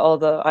who did all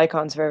the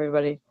icons for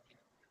everybody.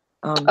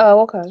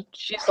 Okay.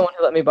 She's the one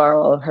who let me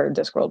borrow all of her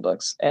Discworld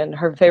books, and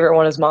her favorite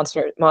one is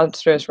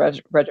Monstrous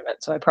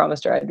Regiment. So I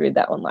promised her I'd read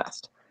that one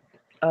last.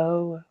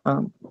 Oh.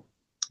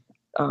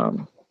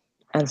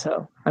 And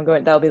so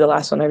that'll be the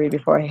last one I read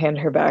before I hand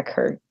her back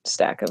her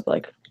stack of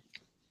like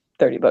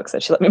 30 books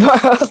that she let me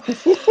borrow.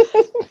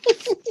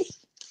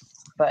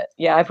 But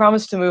yeah, I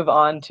promised to move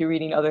on to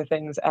reading other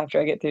things after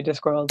I get through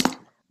Discworld.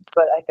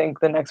 But I think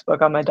the next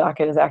book on my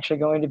docket is actually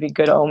going to be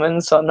Good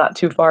Omens, so I'm not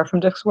too far from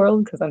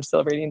Discworld because I'm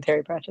still reading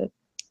Terry Pratchett.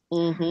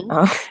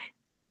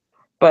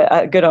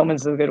 But Good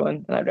Omens is a good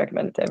one, and I'd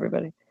recommend it to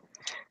everybody.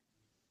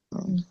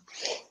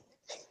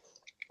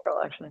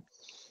 Girl, actually.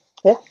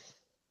 Yeah.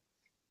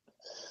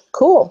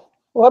 Cool.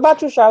 What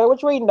about you, Charlotte?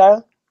 What you reading,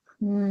 darling?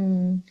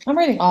 I'm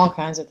reading all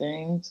kinds of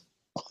things.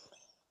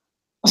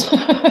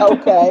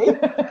 Okay.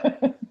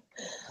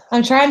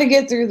 I'm trying to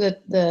get through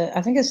the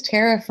I think it's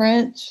Tara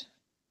French.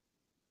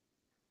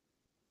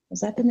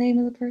 Is that the name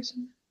of the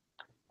person?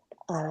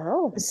 I don't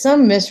know.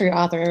 Some mystery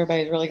author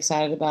everybody's really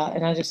excited about,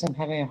 and I just am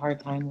having a hard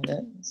time with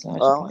it. So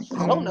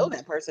I don't know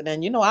that person,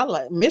 and I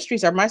like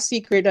mysteries are my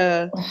secret.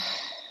 Yeah,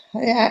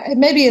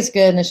 maybe it's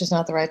good, and it's just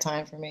not the right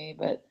time for me.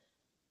 But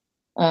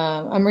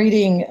I'm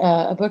reading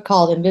a book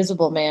called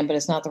Invisible Man, but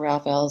it's not the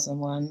Ralph Ellison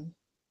one.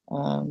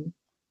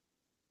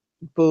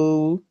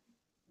 Boo.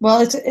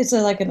 Well, it's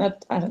like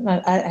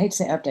I hate to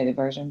say updated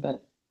version,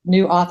 but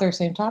new author,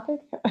 same topic.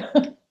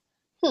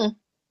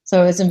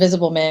 So it's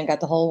Invisible Man, got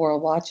the whole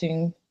world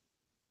watching.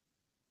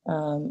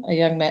 A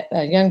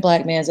young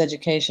black man's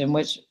education,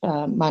 which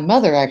my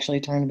mother actually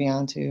turned me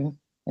on to,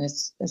 and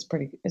it's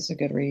a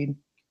good read.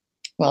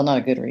 Well, not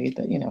a good read,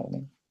 but you know what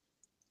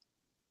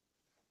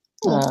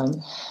I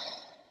mean.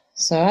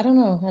 So I don't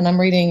know, and I'm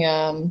reading.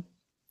 I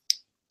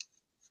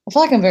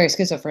feel like I'm very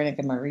schizophrenic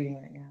in my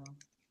reading right now.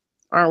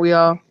 Aren't we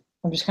all?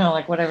 I'm just kind of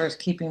like whatever's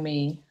keeping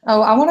me.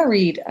 Oh, I want to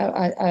read.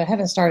 I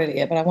haven't started it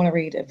yet, but I want to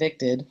read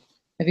Evicted.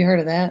 Have you heard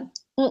of that?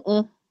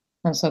 Mm-mm.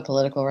 I'm so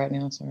political right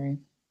now. Sorry.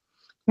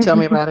 Tell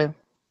me about it.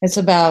 It's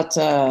about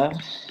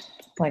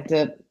like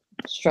the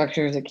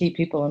structures that keep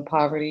people in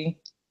poverty.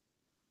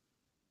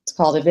 It's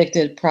called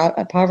Evicted: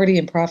 Poverty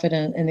and Profit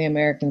in the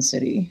American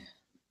City.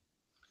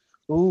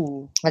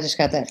 Ooh. I just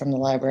got that from the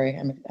library.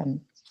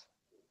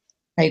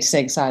 I hate to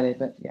say excited,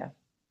 but yeah.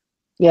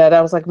 Yeah,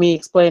 that was like me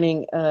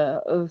explaining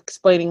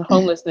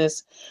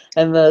homelessness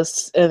and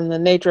the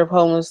nature of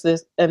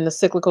homelessness and the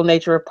cyclical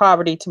nature of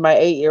poverty to my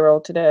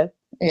 8-year-old today.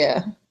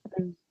 Yeah.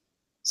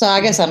 So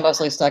I guess I'm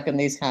mostly stuck in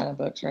these kind of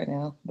books right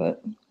now,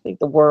 but I think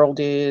the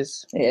world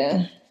is,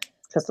 yeah.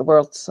 because the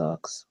world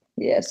sucks.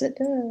 Yes, it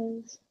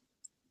does.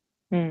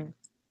 Hmm.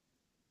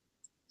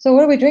 So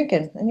what are we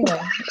drinking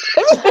anyway?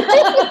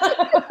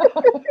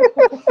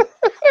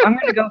 I'm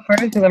gonna go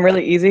first because I'm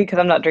really easy because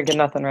I'm not drinking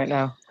nothing right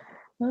now.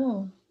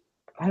 Oh.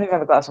 I think I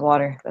have a glass of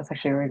water. That's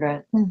actually a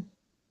regret. Hmm.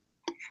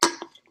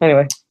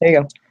 Anyway, there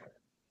you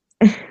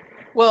go.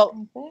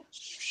 Well,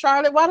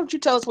 Charlotte, why don't you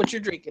tell us what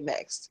you're drinking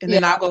next, and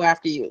then Yeah. I'll go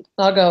after you.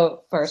 I'll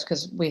go first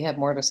because we have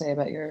more to say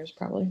about yours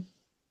probably.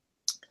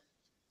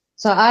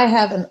 So I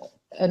have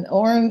an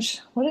orange.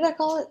 What did I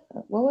call it?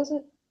 What was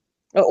it?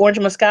 Orange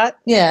Muscat?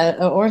 Yeah,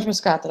 an orange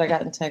Muscat that I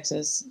got in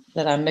Texas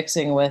that I'm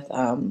mixing with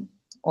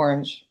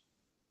orange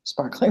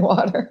sparkling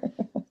water.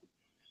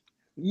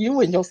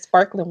 You and your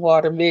sparkling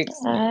water mix.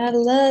 I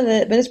love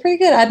it, but it's pretty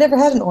good. I've never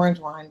had an orange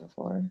wine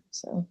before,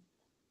 so.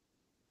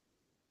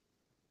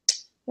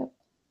 Yep.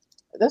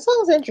 That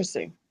sounds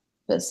interesting.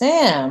 But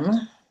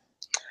Sam,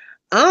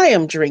 I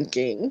am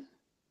drinking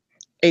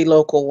a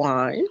local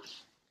wine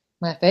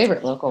my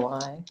favorite local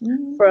wine.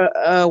 for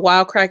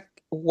Wild Crack.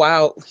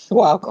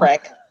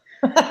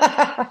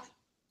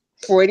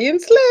 Freudian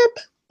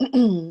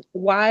slip.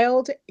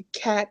 Wild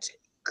Cat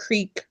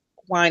Creek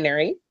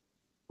Winery.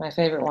 My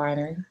favorite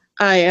winery.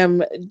 I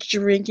am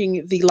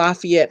drinking the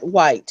Lafayette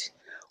White,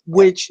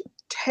 which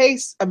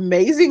tastes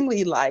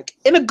amazingly like,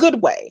 in a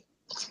good way,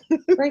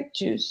 Grape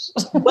juice.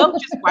 well,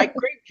 just white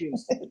grape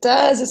juice. It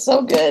does. It's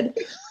so good.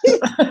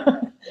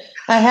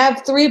 I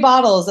have 3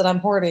 bottles that I'm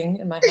hoarding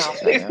in my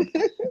house right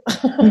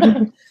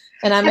now.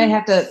 And I may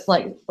have to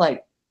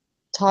like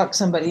talk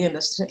somebody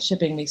into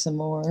shipping me some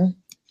more.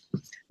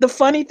 The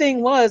funny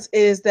thing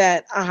is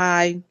that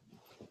I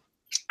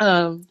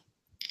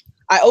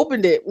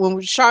opened it when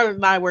Charlotte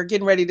and I were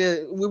getting ready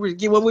to.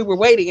 When we were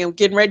waiting and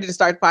getting ready to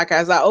start the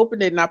podcast. I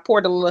opened it and I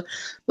poured a little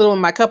in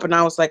my cup, and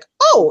I was like,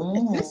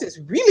 "Oh, this is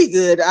really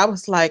good." I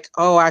was like,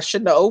 "Oh, I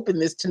shouldn't have opened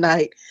this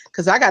tonight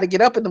because I got to get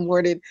up in the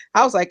morning."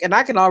 I was like, and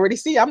I can already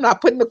see I'm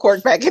not putting the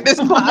cork back in this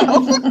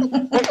bottle.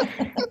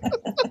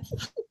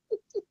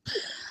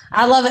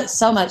 I love it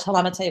so much. Hold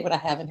on, I'm gonna tell you what I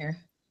have in here.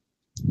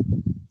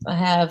 I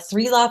have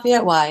 3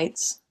 Lafayette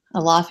Whites,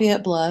 a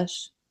Lafayette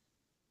Blush,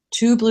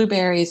 2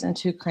 blueberries, and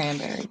 2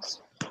 cranberries.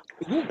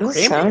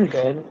 Those sound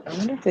good. I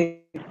wonder if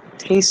they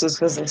taste as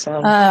good as they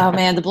sound. Oh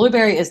man, the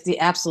blueberry is the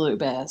absolute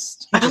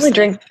best. I only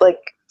drink like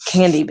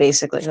candy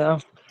basically though.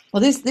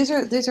 Well, these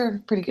are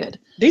pretty good.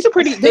 These are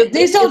pretty.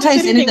 These don't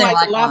taste anything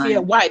like the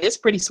Lafayette wine. White. It's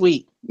pretty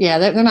sweet. Yeah,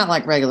 they're not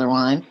like regular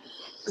wine.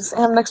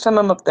 Next time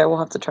I'm up there, we'll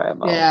have to try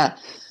them all. Yeah,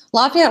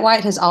 Lafayette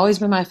White has always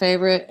been my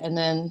favorite, and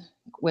then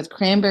with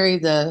cranberry,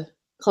 the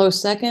close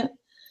second.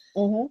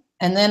 Mm-hmm.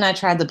 And then I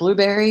tried the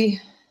blueberry,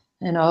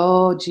 and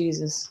oh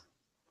Jesus,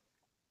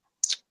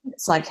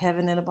 it's like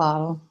heaven in a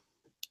bottle.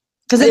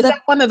 Because it's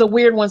one of the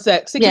weird ones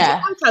that. See,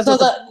 yeah. So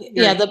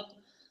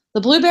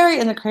the blueberry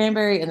and the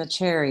cranberry and the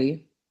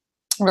cherry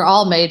are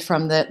all made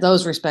from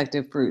those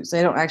respective fruits.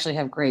 They don't actually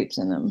have grapes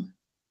in them.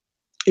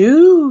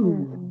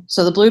 Ooh.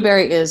 So the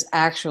blueberry is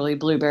actually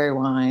blueberry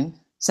wine.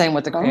 Same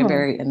with the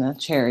cranberry and the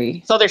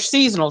cherry. So they're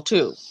seasonal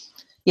too.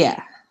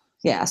 Yeah.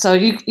 Yeah. So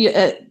you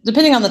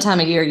depending on the time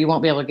of year, you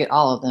won't be able to get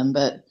all of them,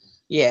 but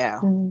yeah.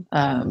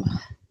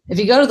 If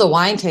you go to the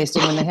wine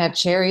tasting when they have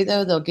cherry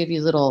though, they'll give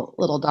you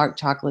little dark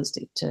chocolates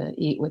to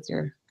eat with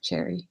your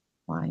cherry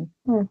wine.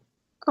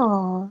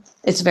 Oh,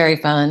 it's very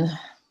fun.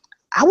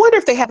 I wonder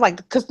if they have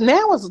because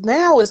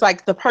now is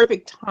like the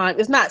perfect time.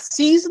 It's not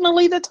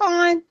seasonally the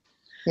time.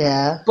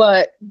 Yeah.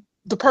 But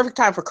the perfect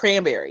time for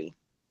cranberry.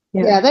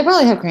 Yeah, they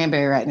probably have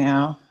cranberry right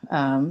now.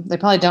 They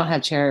probably don't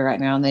have cherry right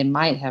now, and they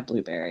might have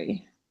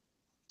blueberry.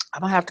 I'm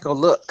gonna have to go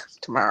look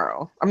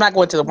tomorrow. I'm not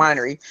going to the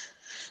winery,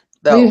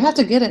 though. Well, you have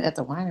to get it at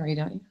the winery,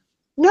 don't you?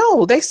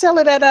 No, they sell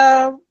it at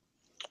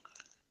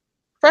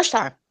Fresh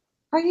Time.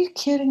 Are you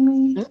kidding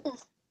me?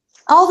 Mm-mm.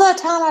 All that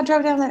time I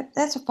drove down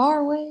that's far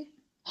away.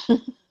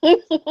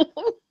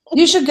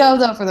 You should go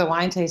though for the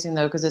wine tasting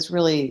though, because it's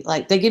really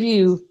they give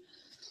you,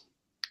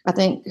 I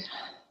think,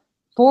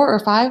 4 or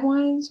 5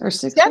 wines or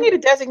 6. I need a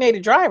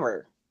designated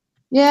driver.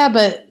 Yeah,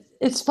 but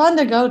it's fun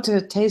to go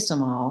to taste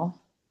them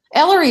all.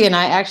 Ellery and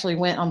I actually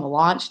went on the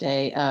launch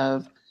day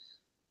of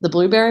the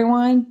blueberry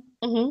wine,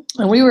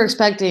 and we were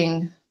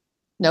expecting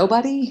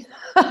nobody.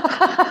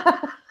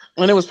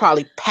 And it was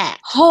probably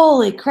packed.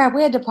 Holy crap!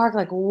 We had to park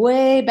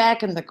way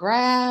back in the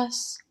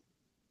grass.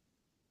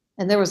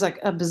 And there was like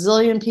a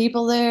bazillion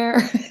people there.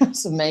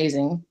 It's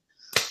amazing.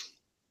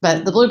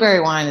 But the blueberry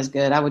wine is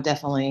good. I would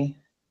definitely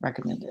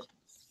recommend it.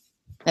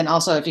 And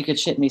also, if you could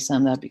ship me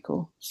some, that'd be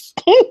cool.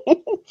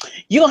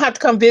 You don't have to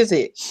come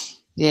visit.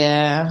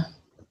 Yeah.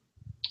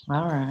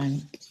 All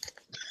right.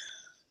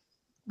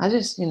 I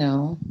just,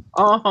 don't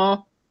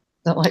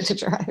like to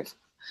drive.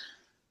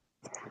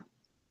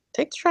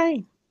 Take the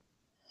train.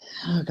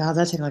 Oh God,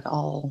 that take like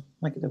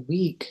a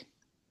week.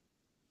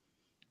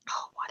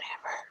 Oh,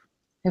 whatever.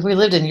 If we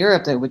lived in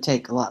Europe, that would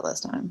take a lot less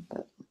time.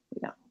 But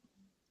yeah.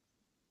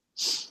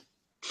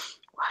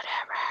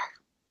 Whatever.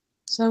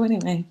 So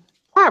anyway.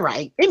 All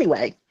right.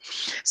 Anyway,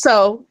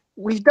 so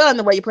we've done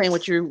the way you're playing,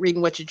 what you're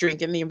reading, what you're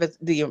drinking,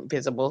 the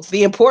invisible,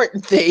 the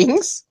important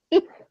things.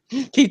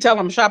 Can you tell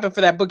I'm shopping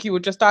for that book you were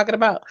just talking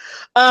about?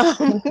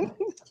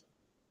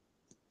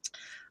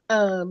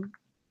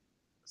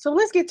 So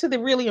let's get to the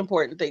really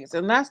important things,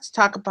 and that's to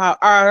talk about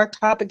our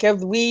topic of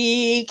the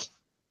week,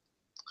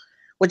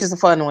 which is a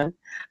fun one.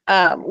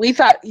 We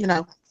thought,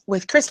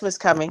 with Christmas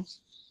coming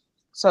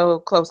so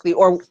closely,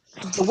 or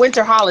the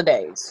winter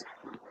holidays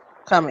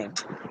coming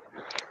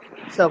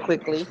so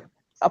quickly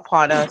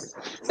upon us,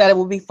 that it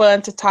would be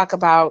fun to talk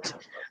about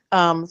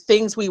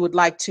things we would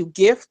like to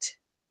gift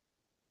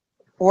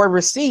or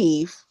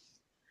receive,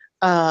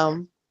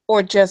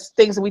 or just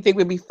things that we think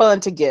would be fun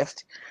to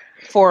gift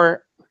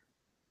for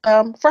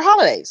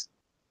holidays.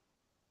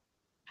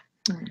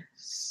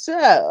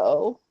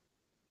 So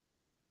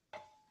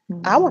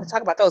I want to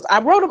talk about those. I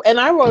wrote them, and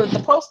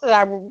the post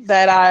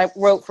that I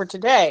wrote for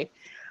today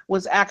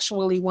was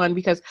actually one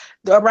because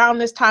around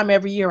this time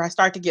every year I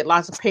start to get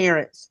lots of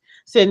parents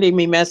sending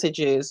me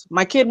messages.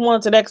 My kid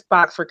wants an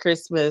Xbox for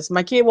Christmas.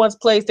 My kid wants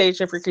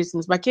PlayStation for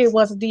Christmas. My kid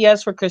wants a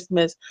DS for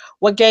Christmas.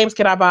 What games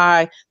can I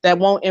buy that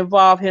won't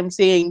involve him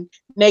seeing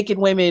naked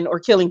women or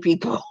killing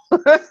people?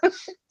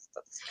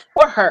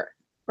 Or her,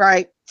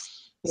 right?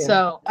 Yeah.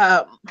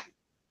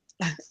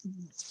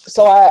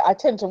 So I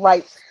tend to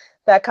write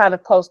that kind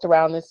of post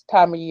around this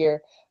time of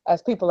year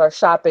as people are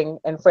shopping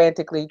and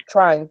frantically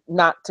trying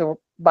not to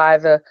buy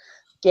the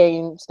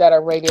games that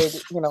are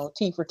rated,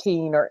 T for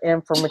teen or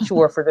M for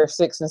mature for their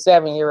 6 and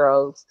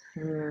 7-year-olds.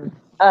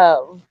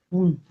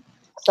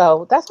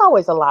 So that's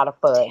always a lot of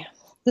fun.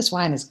 This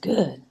wine is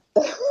good.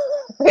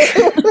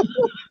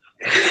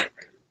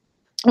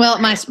 Well,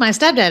 my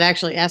stepdad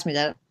actually asked me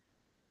that.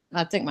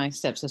 I think my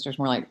stepsister's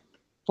more like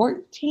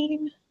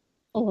 14.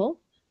 Mm-hmm.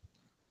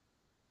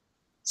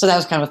 So that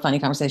was kind of a funny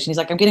conversation. He's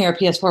like, I'm getting her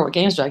PS4. What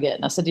games do I get?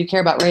 And I said, do you care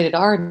about rated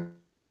R? And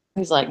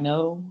he's like,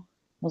 no. I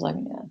was like,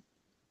 yeah.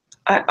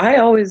 I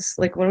always,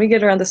 like, when we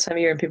get around this time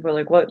of year and people are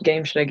like, what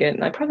game should I get?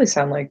 And I probably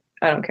sound like,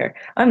 I don't care.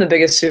 I'm the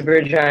biggest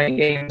Supergiant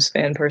Games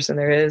fan person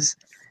there is.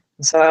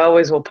 And so I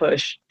always will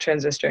push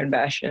Transistor and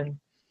Bastion.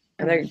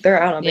 And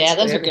they're out on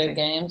basically those are everything. Good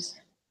games.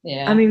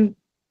 Yeah. I mean,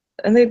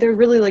 and they're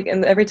really, like,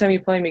 and every time you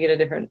play them, you get a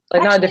different,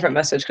 like, not a different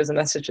message because the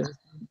message is,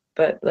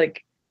 but,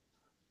 like.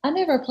 I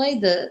never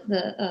played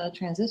the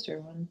Transistor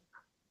one.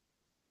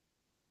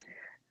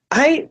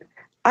 I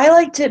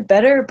liked it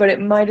better, but it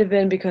might have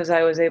been because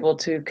I was able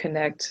to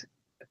connect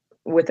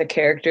with a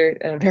character,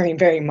 and a very,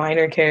 very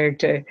minor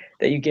character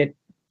that you get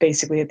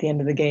basically at the end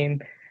of the game.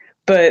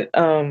 But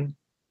I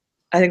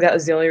think that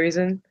was the only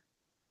reason.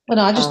 Well,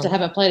 no, I just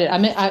haven't played it. I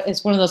mean,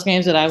 it's one of those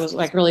games that I was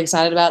like really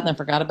excited about and then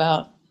forgot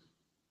about.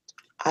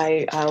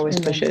 I always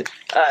push it.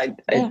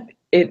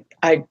 It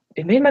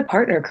made my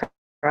partner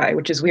cry,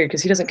 which is weird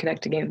because he doesn't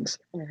connect to games.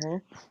 Mm-hmm.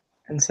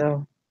 And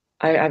so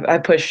I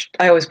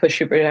always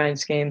push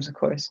Supergiant's games, of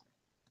course.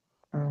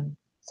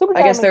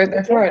 I guess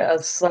they're for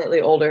a slightly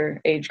older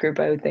age group,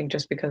 I would think,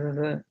 just because of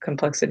the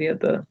complexity of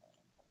the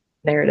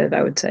narrative,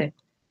 I would say.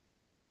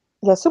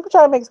 Yeah,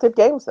 Supergiant makes good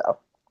games, though.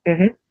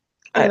 Mm-hmm.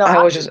 I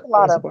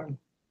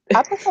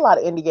push a lot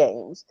of indie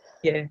games.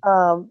 Yeah.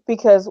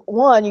 Because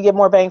one, you get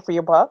more bang for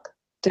your buck.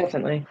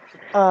 Definitely.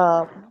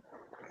 So,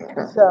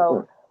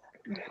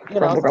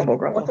 grumble.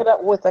 What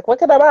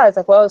can I buy? It's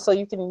like, well, so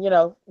you can,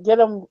 get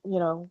them,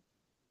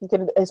 you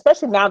can,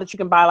 especially now that you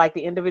can buy like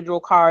the individual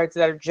cards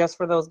that are just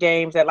for those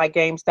games at like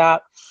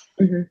GameStop.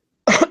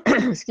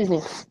 Mm-hmm. Excuse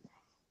me.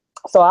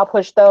 So I'll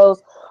push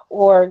those,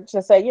 or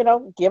just say, give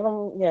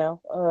them,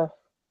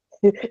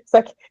 it's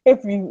like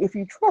if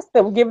you trust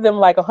them, give them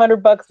like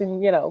 $100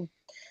 in,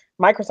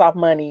 Microsoft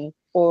money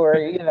or,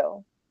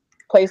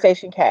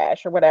 PlayStation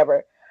cash or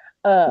whatever.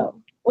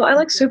 Well, I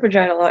like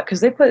Supergiant a lot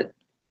because they put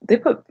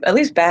at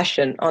least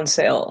Bastion on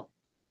sale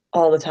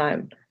all the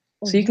time,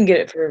 so you can get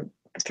it for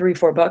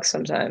 $3-4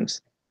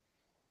 sometimes,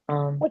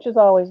 which is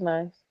always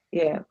nice.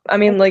 Yeah, I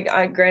mean, like,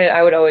 granted,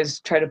 I would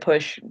always try to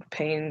push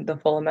paying the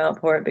full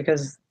amount for it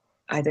because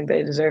I think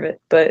they deserve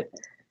it. But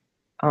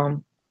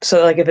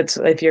so like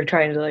if you're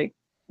trying to like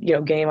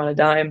game on a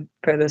dime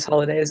for this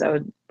holidays, I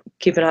would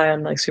keep an eye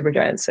on like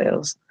Supergiant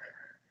sales.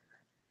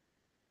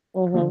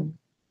 Mm-hmm.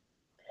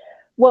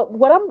 Well,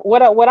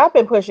 what I've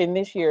been pushing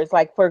this year is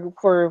like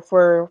for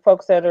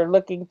folks that are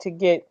looking to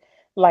get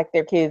like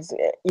their kids,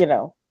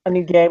 a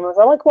new game.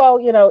 I'm like, well,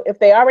 if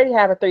they already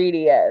have a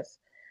 3DS,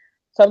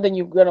 something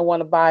you're gonna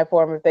want to buy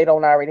for them if they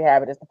don't already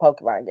have it is the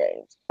Pokemon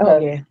games. Oh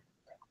yeah.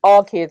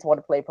 All kids want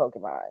to play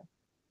Pokemon.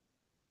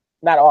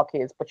 Not all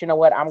kids, but you know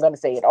what? I'm gonna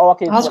say it. All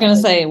kids. I was going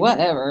to say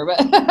whatever,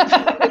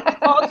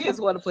 but all kids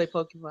want to play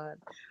Pokemon.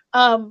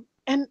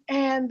 And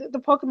the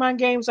Pokemon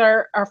games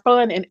are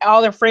fun, and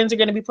all their friends are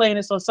going to be playing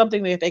it. So it's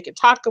something that they can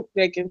talk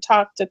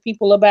to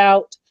people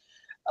about.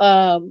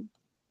 Um,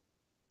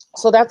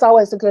 so that's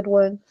always a good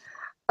one.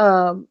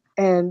 And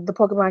the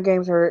Pokemon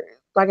games are,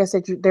 like I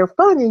said, they're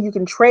fun, and you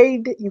can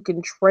trade. You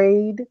can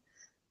trade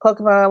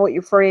Pokemon with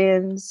your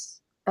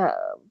friends.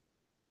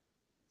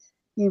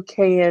 You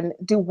can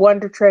do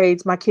Wonder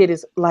Trades. My kid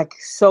is like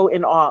so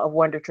in awe of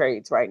Wonder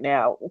Trades right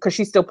now because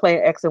she's still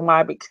playing X and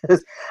Y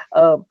because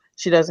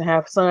she doesn't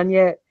have a son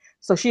yet.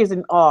 So she is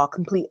in awe,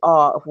 complete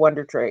awe of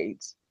Wonder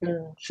Trades.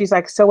 Mm. She's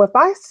like, so if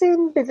I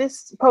send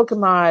this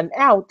Pokemon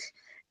out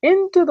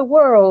into the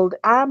world,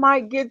 I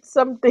might get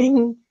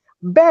something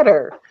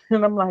better.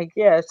 And I'm like,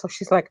 yeah. So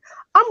she's like,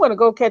 I'm going to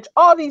go catch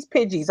all these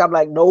Pidgeys. I'm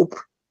like, nope.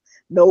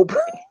 Don't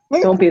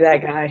be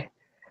that guy.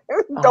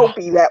 Don't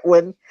be that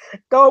one.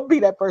 Don't be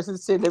that person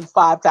sending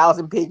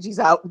 5,000 Pidgeys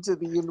out into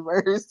the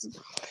universe.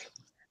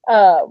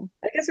 I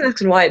guess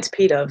that's why it's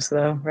P-dubs,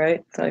 though,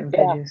 right? It's not even Yeah.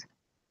 Pidgeys.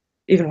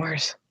 Even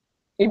worse.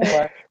 Even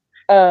worse.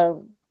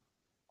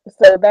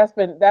 So that's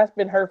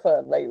been her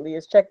fun lately.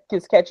 Is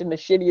catching the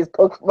shittiest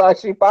Pokemon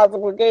she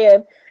possibly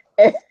can,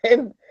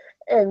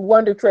 and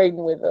Wonder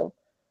Trading with them.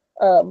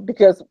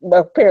 Because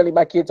apparently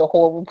my kid's a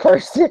horrible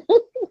person.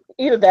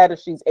 Either that or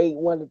she's 8,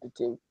 one of the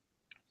two.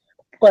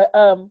 But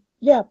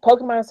yeah,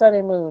 Pokemon Sun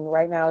and Moon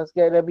right now is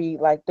going to be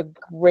like the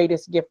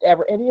greatest gift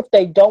ever. And if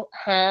they don't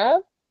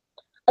have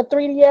a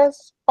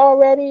 3DS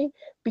already,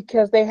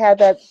 because they had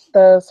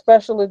the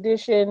special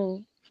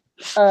edition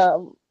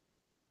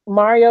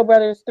Mario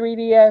Brothers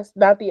 3DS,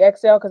 not the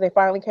XL, because they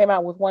finally came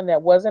out with one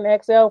that wasn't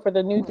XL for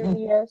the new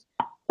 3DS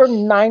for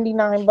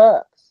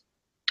 $99.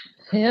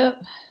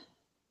 yep.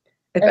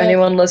 If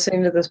anyone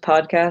listening to this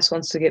podcast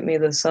wants to get me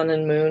the Sun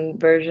and Moon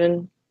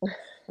version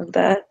of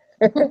that,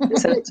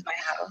 send it to my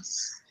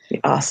house.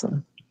 It'd be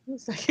awesome.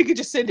 So you could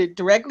just send it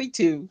directly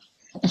to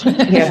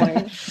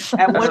Yeah.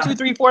 at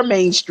 1234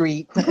 Main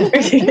Street.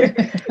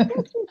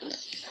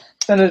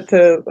 Send it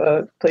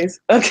to, please.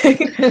 Okay.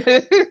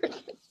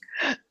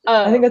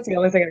 I think that's the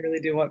only thing I really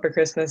do want for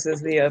Christmas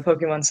is the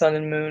Pokemon Sun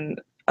and Moon.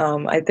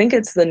 I think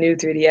it's the new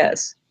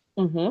 3DS.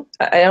 Mm-hmm.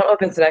 I don't know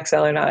if it's an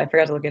XL or not. I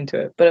forgot to look into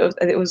it, but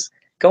it was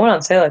going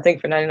on sale, I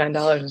think, for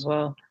 $99 as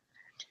well.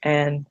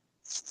 And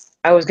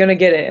I was gonna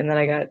get it, and then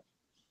I got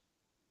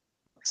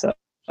so.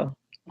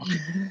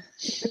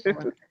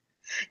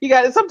 You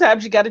got it.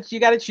 Sometimes you got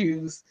to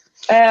choose.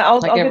 I'll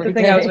Like get the every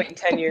thing I was day. waiting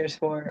 10 years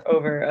for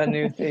over a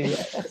new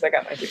 3DS because I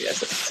got my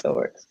 3DS. It still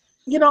works.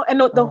 You know, and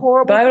the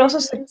horrible. But I would also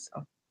thing say,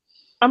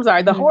 I'm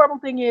sorry. The Mhm. horrible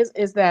thing is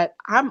that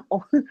I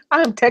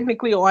am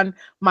technically on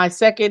my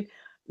second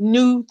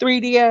new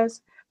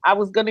 3DS. I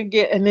was gonna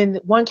get, and then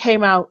one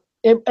came out.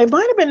 It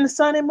might have been the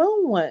Sun and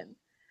Moon one,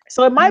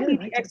 so it might really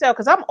be like the it. XL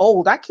because I'm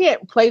old. I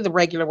can't play the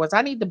regular ones.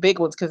 I need the big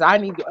ones because I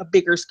need a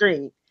bigger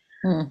screen.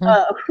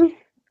 Mhm.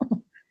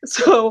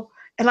 So,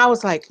 and I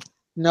was like,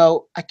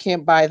 no, I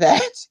can't buy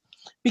that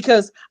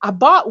because I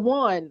bought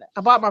one.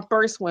 I bought my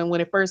first one when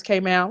it first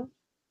came out,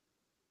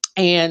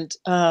 and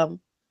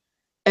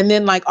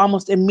then like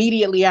almost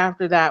immediately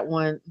after that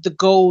one, the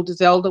gold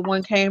Zelda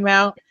one came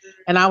out,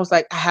 and I was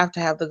like, I have to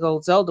have the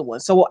gold Zelda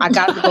one. So I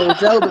got the gold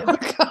Zelda one.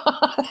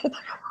 God.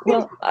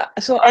 Well,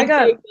 so I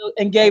got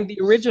gave the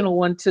original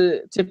one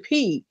to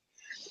P.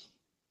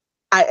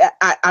 I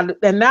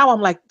and now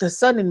I'm like the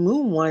Sun and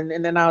Moon one,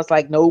 and then I was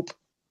like, nope,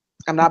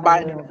 I'm not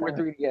buying any more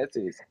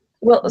 3DSs.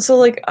 Well, so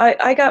like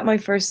I got my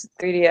first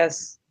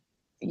 3DS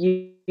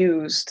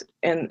used,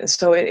 and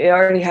so it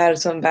already had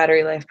some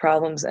battery life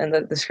problems, and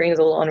the screen is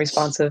a little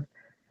unresponsive.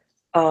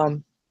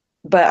 But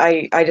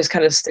I just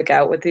kind of stick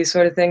out with these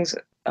sort of things.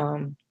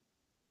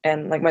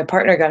 And like my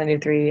partner got a new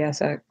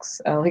 3DS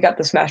XL. He got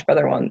the Smash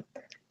Brother one.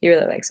 He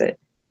really likes it,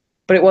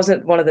 but it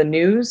wasn't one of the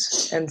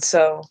news, and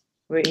so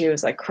he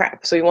was like,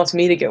 "Crap!" So he wants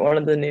me to get one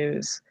of the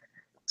news,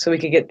 so we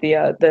could get the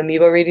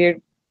Amiibo reader.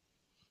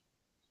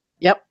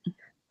 Yep.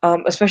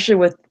 Especially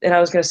with, and I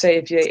was gonna say,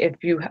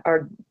 if you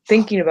are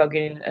thinking about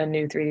getting a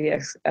new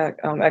 3DS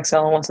XL and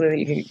want something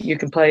that you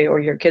can play or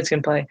your kids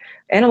can play,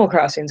 Animal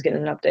Crossing is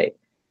getting an update.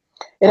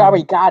 It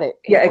already got it.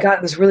 Yeah, it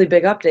got this really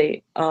big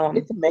update.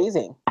 It's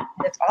amazing.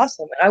 It's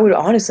awesome. And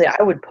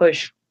I would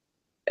push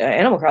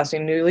Animal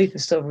Crossing. New Leaf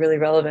is still really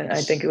relevant.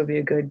 I think it would be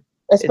a good,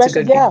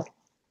 especially game.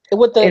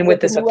 With the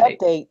this new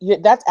update.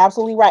 That's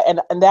absolutely right,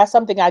 and that's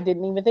something I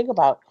didn't even think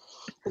about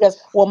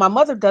because my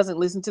mother doesn't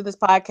listen to this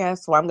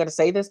podcast, so I'm going to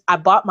say this. I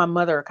bought my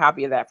mother a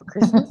copy of that for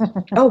Christmas.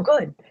 Oh,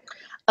 good.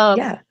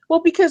 Yeah.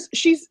 Well, because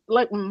she's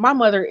like, my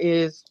mother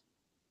is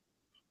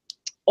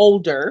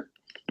older.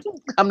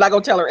 I'm not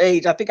going to tell her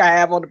age. I think I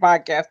have on the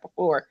podcast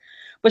before,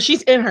 but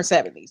she's in her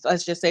 70s.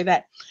 Let's just say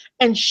that,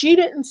 and she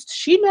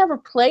never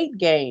played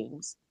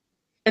games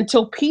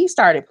until P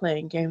started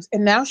playing games,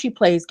 and now she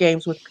plays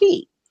games with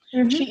P.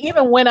 Mm-hmm. She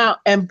even went out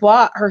and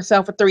bought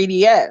herself a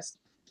 3DS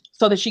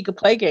so that she could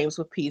play games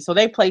with P. So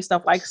they play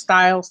stuff like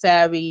Style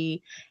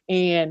Savvy,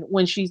 and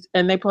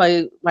they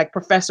play like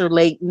Professor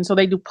Layton. So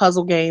they do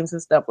puzzle games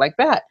and stuff like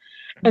that.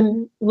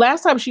 And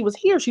last time she was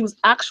here, she was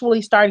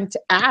actually starting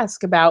to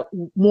ask about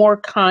more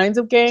kinds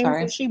of games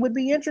that she would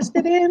be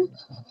interested in.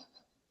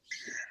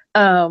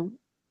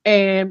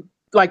 And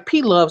like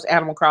P loves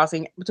Animal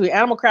Crossing. Between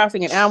Animal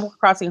Crossing and Animal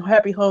Crossing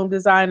Happy Home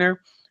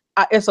Designer,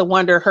 it's a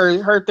wonder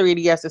her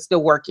 3DS is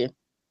still working.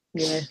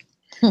 Yeah.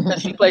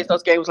 She plays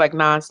those games like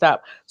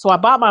nonstop. So I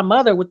bought my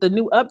mother with the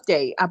new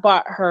update. I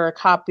bought her a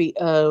copy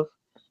of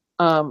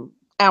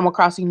Animal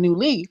Crossing New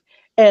Leaf.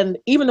 And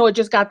even though it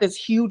just got this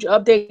huge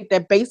update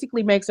that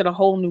basically makes it a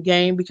whole new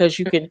game because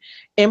you can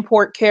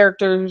import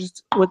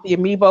characters with the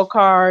amiibo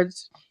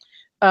cards.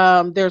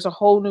 There's a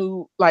whole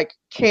new like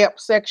camp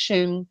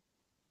section.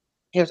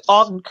 There's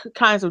all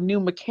kinds of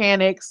new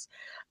mechanics.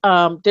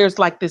 There's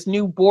like this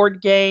new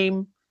board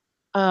game.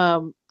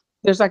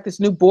 There's like this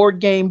new board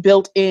game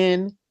built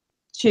into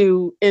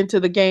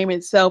the game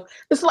itself.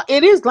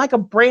 It is like a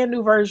brand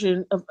new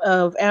version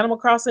of Animal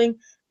Crossing,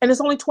 and it's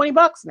only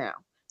 $20 now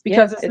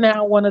because it's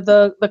now one of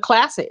the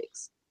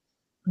classics.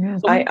 Yeah,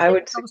 so I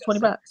would say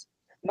 $20.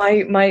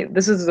 My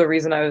this is the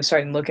reason I was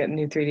starting to look at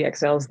new 3D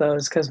XLs though,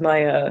 is because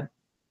my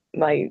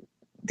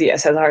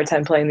DS has a hard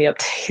time playing the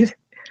update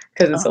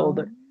because it's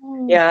older.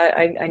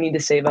 Yeah, I need to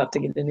save up to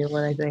get the new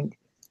one, I think.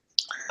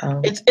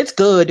 It's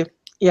good.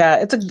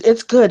 Yeah,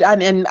 it's good.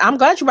 And I'm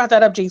glad you brought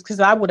that up, Jinx, because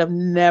I would have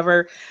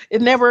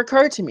it never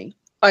occurred to me.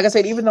 Like I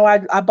said, even though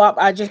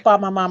I just bought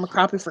my mom a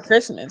copy for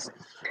Christmas.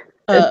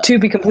 To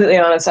be completely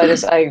honest,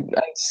 I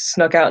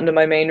snuck out into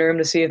my main room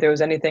to see if there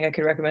was anything I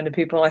could recommend to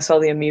people. I saw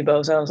the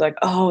amiibos and I was like,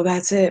 oh,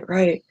 that's it,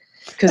 right?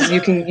 Because you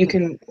can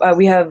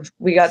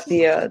we got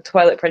the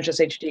Twilight Princess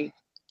HD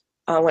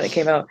when it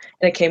came out,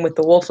 and it came with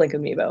the Wolf Link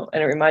amiibo,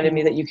 and it reminded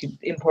me that you could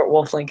import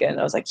Wolf Link in.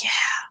 I was like, yeah,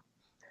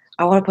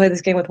 I want to play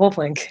this game with Wolf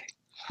Link.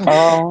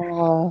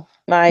 Oh,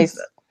 nice.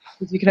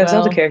 You can have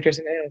Zelda characters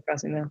in Animal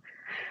Crossing now.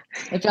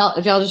 If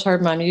y'all just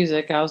heard my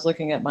music, I was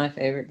looking at my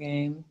favorite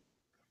game.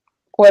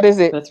 What is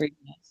it? The 3DS.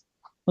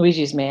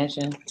 Luigi's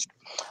Mansion.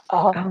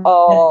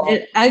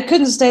 I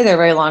couldn't stay there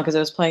very long because it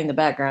was playing the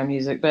background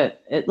music,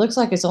 but it looks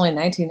like it's only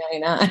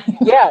 $19.99.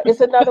 Yeah,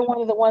 it's another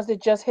one of the ones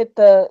that just hit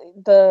the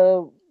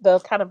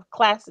kind of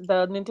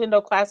the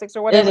Nintendo Classics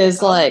or whatever. It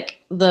is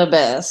like the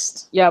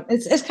best. Yep.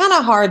 It's kind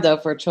of hard though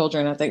for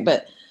children, I think,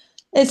 but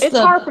it's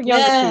the hard for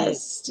younger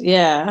best. kids.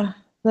 Yeah,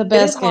 the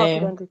best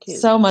game.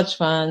 So much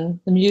fun.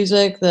 The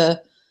music,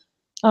 the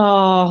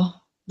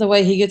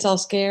way he gets all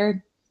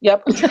scared.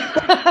 Yep.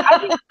 I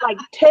think like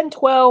 10,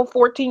 12,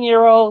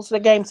 14-year-olds, the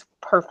game's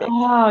perfect.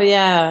 Oh,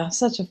 yeah.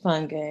 Such a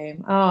fun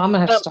game. Oh, I'm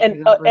going to have to start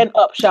it over. And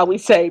up, shall we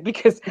say,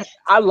 because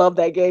I love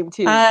that game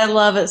too. I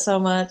love it so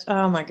much.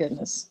 Oh, my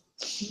goodness.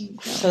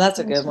 So that's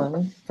a good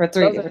one for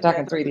 3D. We're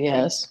talking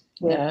 3DS.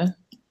 Yeah.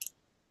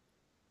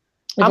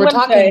 I'm going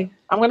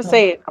to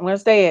say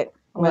it.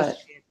 What?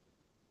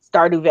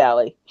 Stardew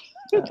Valley.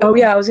 Oh,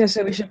 yeah. I was going to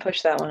say we should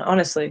push that one,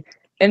 honestly.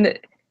 And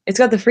it's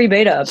got the free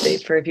beta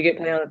update for if you get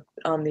play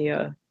on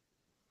the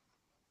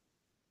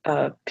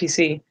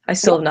PC. I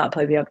still have not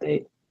played the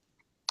update.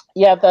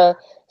 Yeah, the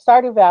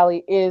Stardew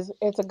Valley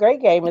it's a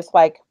great game. It's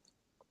like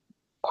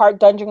part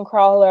dungeon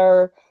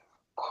crawler,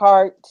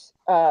 part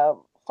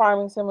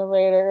farming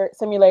simulator,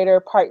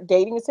 part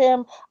dating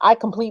sim. I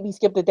completely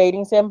skipped the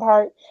dating sim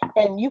part,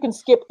 and you can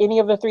skip any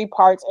of the three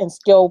parts and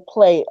still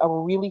play a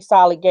really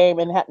solid game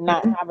and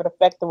not have it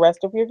affect the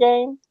rest of your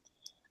game.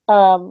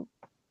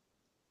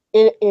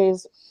 It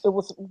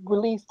was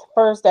released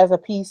first as a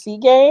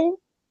PC game,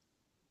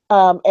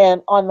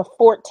 and on the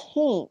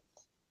 14th,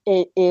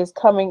 it is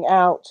coming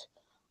out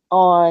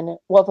the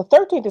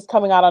 13th is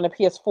coming out on the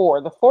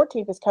PS4. The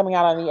 14th is coming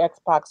out on the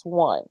Xbox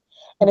One,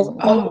 and it's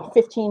only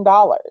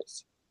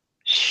 $15.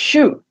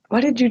 Shoot,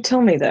 why did you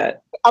tell me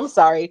that? I'm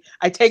sorry,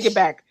 I take it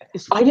back.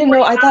 I didn't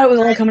know. I thought it was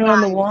only coming out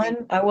on the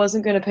one. I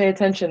wasn't going to pay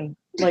attention.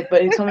 But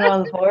it's coming out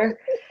on the 4.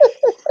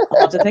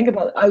 I'll have to think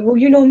about it. Well,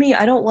 you know me.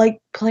 I don't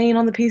like playing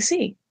on the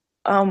PC.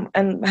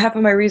 And half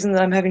of my reason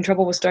that I'm having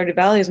trouble with Stardew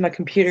Valley is my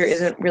computer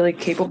isn't really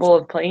capable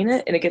of playing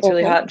it, and it gets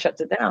really hot and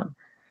shuts it down.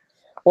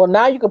 Well,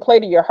 now you can play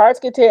to your heart's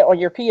content on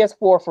your PS4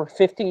 for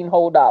 $15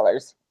 whole.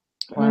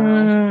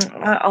 Wow.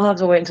 I'll have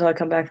to wait until I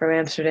come back from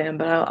Amsterdam,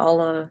 but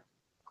I'm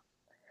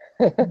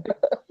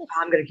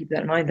gonna keep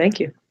that in mind. Thank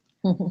you.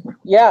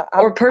 Yeah.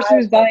 Or person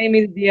who's buying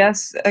me the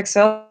DS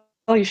XL,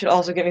 you should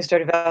also get me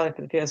Stardew Valley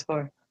for the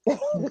PS4.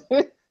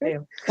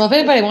 Well, if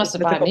anybody wants to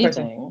buy me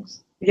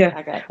things, yeah,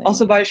 I got things.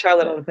 Also buy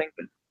Charlotte all the things,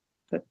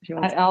 but if you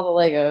want all the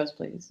Legos,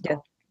 please. Yeah.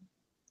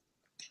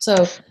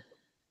 So,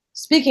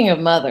 speaking of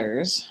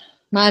mothers,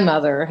 my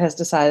mother has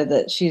decided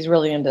that she's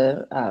really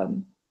into.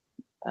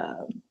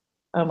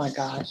 Oh my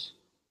gosh,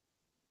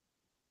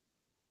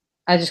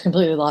 I just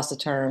completely lost the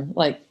term.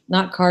 Like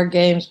not card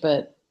games,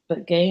 but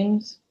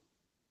games.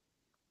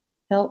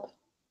 Help.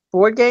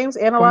 Board games,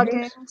 analog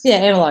games. Yeah,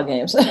 analog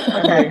games.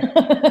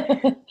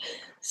 Okay.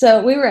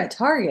 So we were at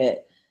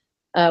Target,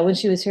 when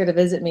she was here to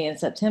visit me in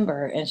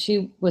September, and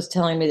she was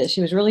telling me that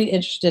she was really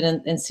interested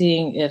in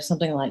seeing if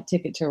something like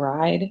Ticket to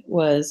Ride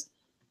was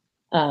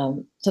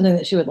something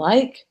that she would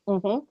like,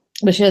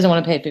 but she doesn't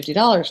want to pay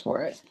 $50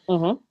 for it.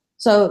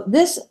 So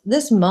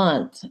this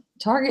month,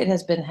 Target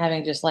has been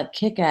having just like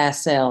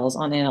kick-ass sales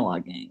on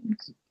analog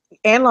games.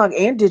 Analog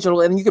and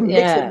digital, and you can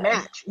mix and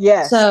match.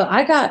 Yes. So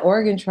I got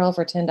Oregon Trail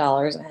for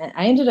 $10, and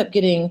I ended up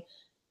getting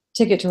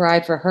Ticket to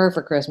Ride for her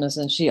for Christmas,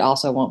 and she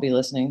also won't be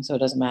listening, so it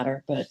doesn't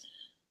matter. But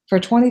for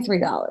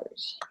 $23.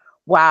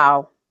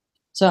 Wow.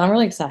 So I'm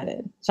really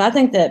excited. So I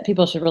think that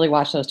people should really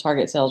watch those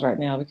Target sales right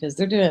now because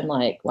they're doing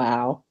like,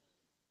 wow.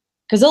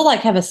 Because they'll like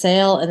have a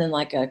sale and then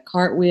like a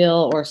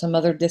cartwheel or some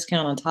other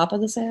discount on top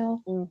of the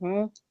sale.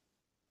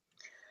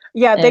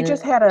 Yeah, and they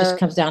just had just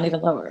comes down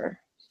even lower.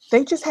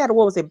 They just had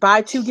what was it?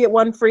 Buy two get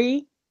one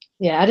free.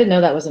 Yeah, I didn't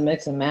know that was a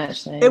mix and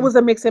match thing. It was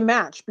a mix and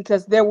match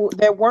because there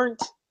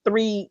weren't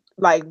 3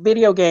 like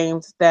video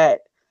games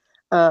that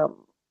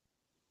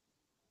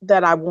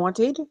that I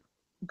wanted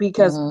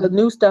because the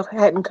new stuff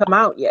hadn't come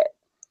out yet.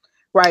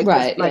 Right.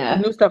 Right. Like yeah.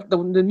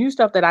 the new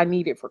stuff that I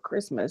needed for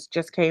Christmas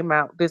just came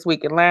out this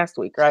week and last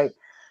week, right?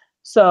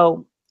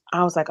 So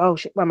I was like, oh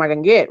shit, what am I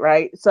gonna get?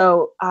 Right.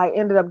 So I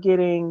ended up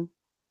getting,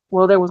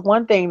 well, there was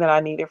one thing that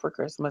I needed for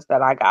Christmas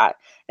that I got,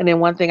 and then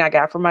one thing I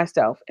got for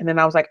myself. And then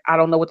I was like, I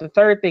don't know what the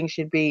third thing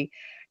should be.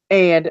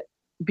 And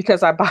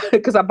because I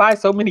buy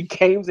so many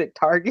games at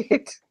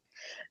Target,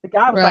 the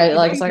guy was right,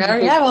 like, it's like I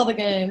already have all the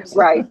games.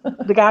 Right.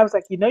 The guy was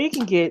like, you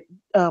can get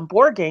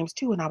board games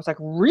too. And I was like,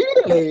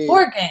 really?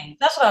 Board games.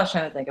 That's what I was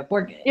trying to think of.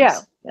 Board games. Yeah.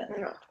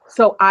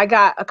 So I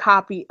got a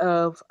copy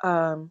of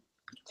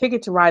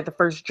Ticket to Ride: The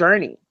First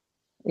Journey.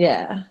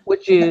 Yeah.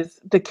 Which is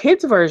the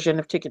kids' version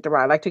of Ticket to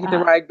Ride. Like Ticket to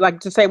Ride,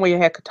 like the same way you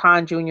had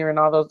Catan Jr. and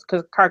all those,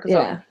 because Carcassonne.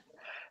 Yeah.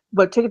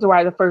 But Ticket to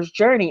Ride: The First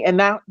Journey. And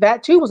now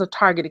that too was a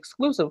Target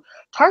exclusive.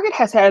 Target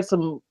has had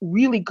some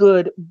really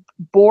good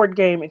board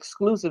game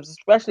exclusives,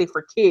 especially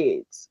for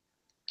kids.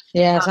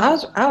 Yeah,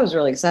 so I was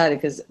really excited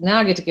because now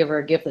I get to give her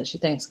a gift that she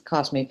thinks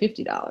cost me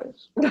 $50.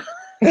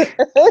 And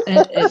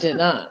it did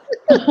not.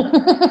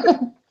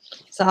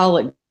 So I'll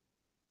look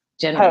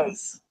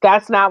generous. Hey,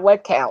 that's not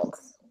what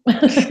counts.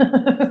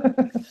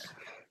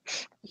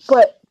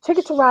 But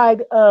Ticket to Ride: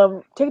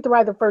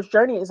 The First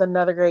Journey is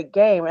another great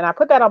game, and I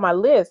put that on my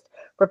list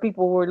for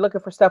people who are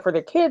looking for stuff for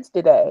their kids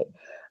today.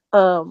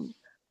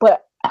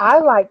 But I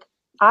like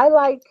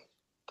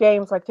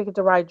games like Ticket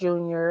to Ride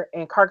Junior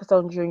and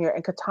Carcassonne Junior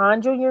and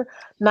Catan Junior,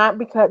 not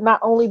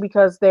only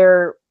because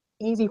they're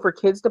easy for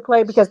kids to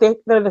play, because they're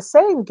the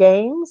same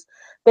games.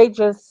 They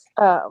just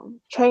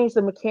change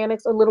the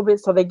mechanics a little bit,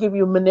 so they give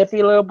you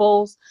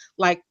manipulables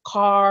like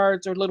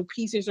cards or little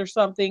pieces or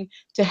something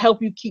to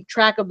help you keep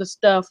track of the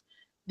stuff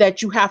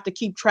that you have to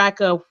keep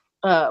track of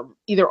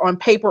either on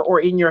paper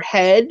or in your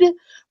head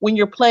when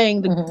you're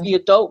playing the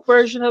adult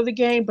version of the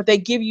game. But they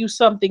give you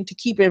something to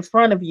keep in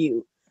front of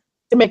you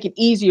to make it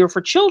easier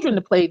for children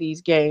to play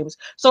these games.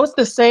 So it's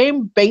the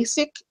same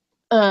basic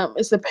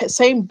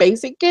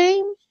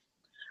game,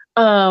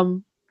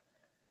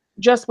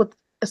 just with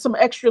some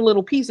extra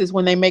little pieces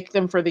when they make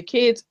them for the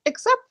kids,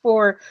 except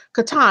for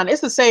Catan.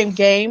 It's the same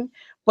game,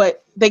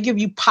 but they give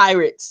you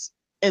pirates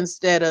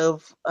instead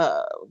of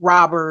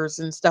robbers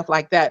and stuff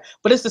like that.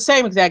 But it's the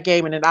same exact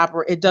game, and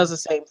it does the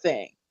same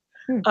thing.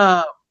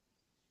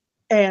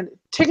 And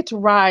Ticket to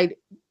Ride: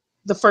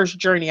 The First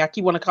Journey, I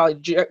keep want to call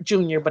it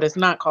Junior, but it's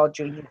not called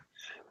Junior,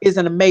 is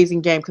an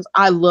amazing game because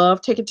I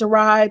love Ticket to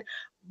Ride,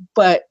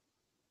 but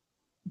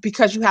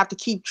because you have to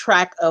keep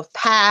track of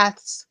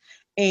paths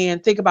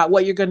and think about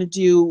what you're going to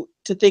do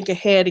to think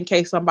ahead in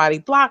case somebody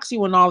blocks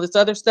you and all this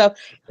other stuff,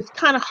 it's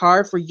kind of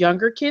hard for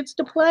younger kids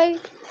to play.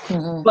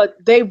 But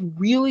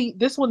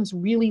this one's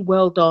really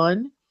well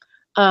done,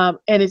 and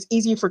it's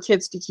easy for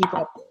kids to keep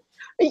up with.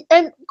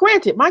 And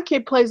granted, my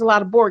kid plays a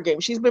lot of board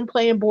games. She's been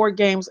playing board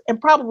games and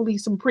probably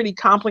some pretty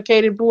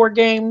complicated board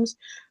games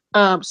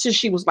since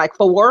she was like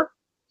 4.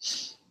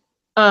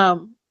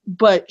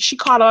 But she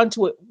caught on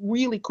to it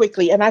really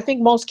quickly, and I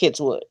think most kids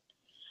would.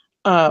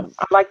 I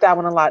like that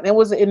one a lot.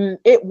 And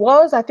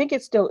I think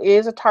it still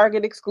is a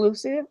Target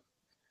exclusive,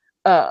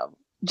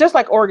 just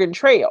like Oregon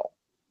Trail.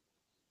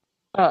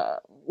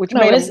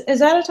 Is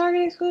that a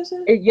Target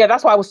exclusive? Yeah,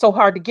 that's why it was so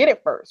hard to get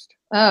it first.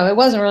 Oh, it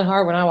wasn't really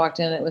hard when I walked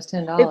in. It was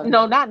 $10.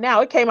 No, not now.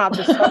 It came out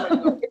this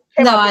summer.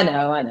 I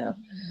know.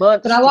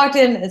 But I walked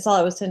in and saw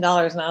it was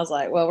 $10, and I was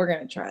like, well, we're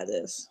going to try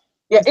this.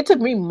 Yeah, it took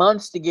me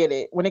months to get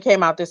it when it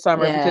came out this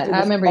summer. Yeah, because it was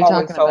I remember you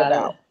talking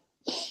about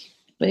it.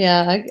 But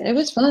yeah, it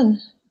was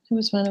fun. It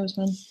was fun.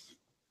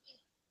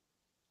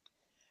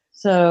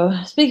 So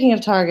speaking of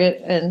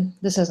Target, and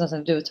this has nothing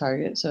to do with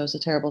Target, so it's a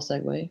terrible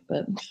segue,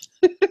 but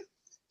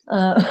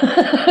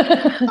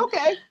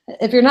okay.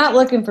 If you're not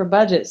looking for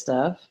budget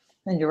stuff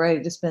and you're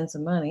ready to spend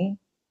some money,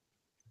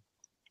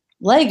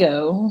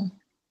 Lego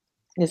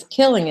is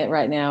killing it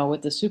right now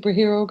with the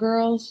superhero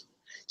girls.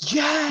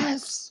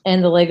 Yes.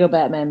 And the Lego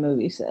Batman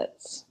movie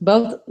sets.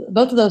 Both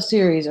of those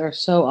series are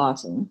so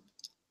awesome.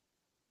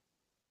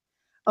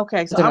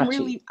 Okay, so They're not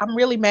cheap. I'm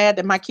really mad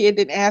that my kid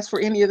didn't ask for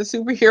any of the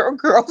superhero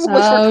girls was for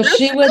Oh,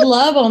 she would Christmas.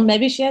 love them.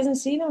 Maybe she hasn't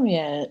seen them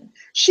yet.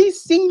 She's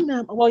seen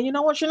them. Well, you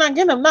know what? You're not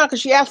getting them now because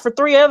she asked for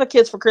 3 other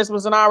kids for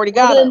Christmas and I already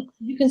Well, got then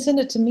you can send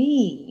it to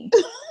me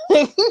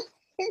them.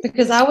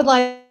 because I would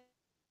like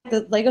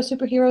the Lego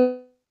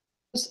superheroes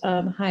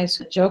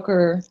heist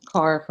Joker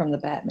car from the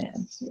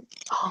Batman.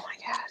 Oh my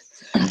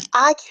god.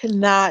 I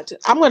cannot.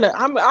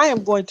 I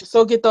am going to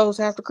so get those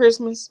after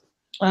Christmas.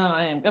 Oh,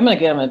 I'm gonna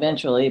get them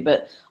eventually,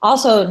 but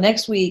also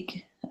next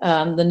week,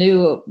 the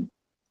new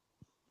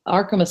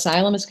Arkham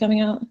Asylum is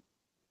coming out,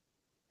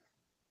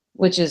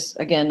 which is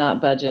again not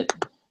budget,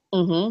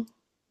 Mm-hmm.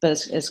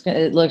 but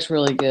it looks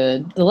really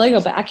good. The Lego,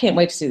 but I can't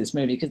wait to see this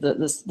movie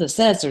because the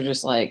sets are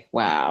just like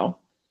wow.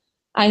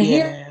 I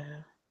hear Yeah.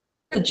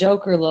 the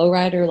Joker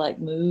lowrider like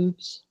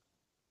moves,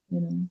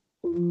 you know,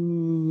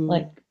 Mm.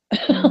 like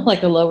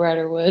like a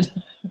lowrider would.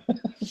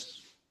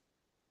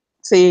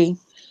 See,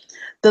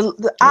 Yeah.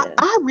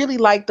 I really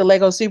like the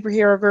Lego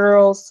superhero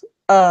girls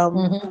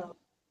Mm-hmm.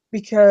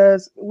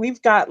 because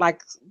we've got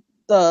like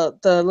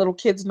the little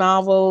kids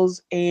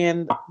novels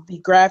and the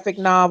graphic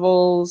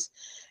novels,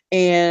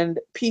 and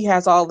P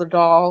has all the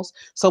dolls.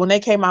 So when they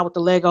came out with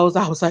the Legos,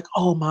 I was like,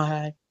 oh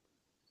my.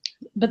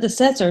 But the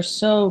sets are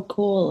so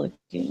cool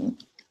looking.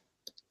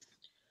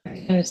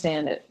 I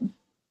understand it.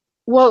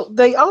 Well,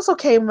 they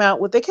came out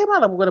with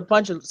a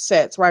bunch of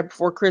sets right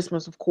before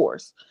Christmas, of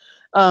course.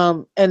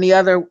 And the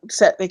other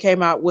set they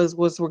came out was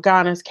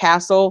Regana's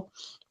Castle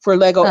for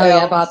Lego Oh yeah,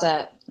 I bought elves.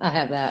 that. I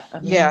have that.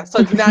 Yeah,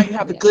 so now you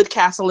have the Yeah. good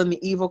castle and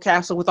the evil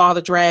castle with all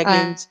the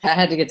dragons. I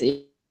had to get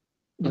the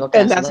Evil And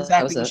Castle. that's That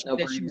exactly was what a she no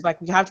said. She was brainer.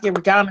 like, we have to get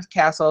Regana's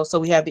castle. So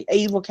we have the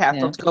evil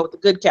castle Yeah. to go with the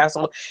good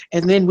castle.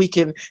 And then we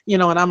can,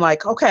 and I'm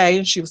like, okay.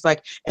 And she was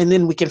like, and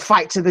then we can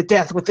fight to the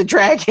death with the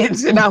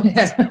dragons. And I'm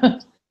like, Yeah.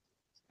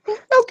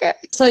 okay.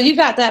 So you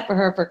got that for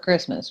her for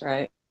Christmas,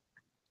 right?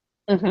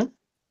 Mm-hmm.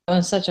 That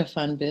was such a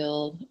fun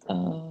build.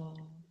 Oh.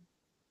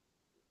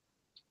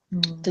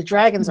 The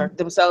dragons are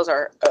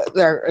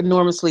they're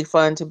enormously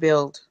fun to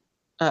build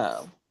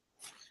Built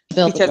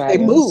the because they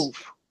dragons.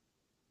 move,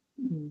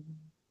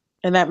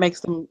 and that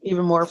makes them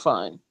even more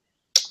fun.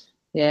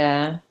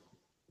 Yeah.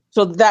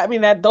 So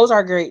that those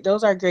are great.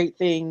 Those are great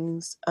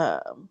things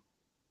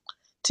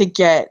to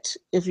get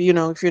if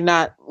you're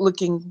not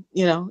looking.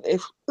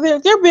 If they're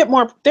they're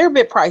a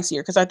bit pricier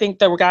because I think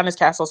the Regana's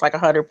castle is like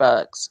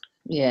 $100.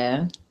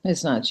 Yeah.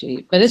 It's not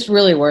cheap, but it's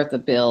really worth the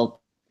build.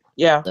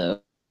 Yeah. So,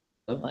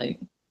 like,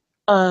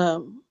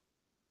 Um,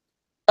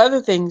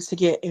 Other things to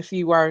get if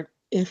you want.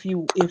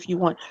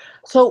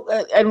 So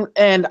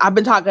and I've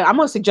been talking. I'm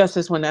gonna suggest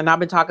this one, and I've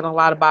been talking a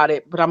lot about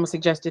it, but I'm gonna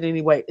suggest it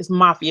anyway. It's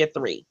Mafia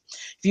 3.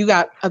 If you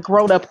got a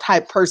grown up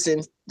type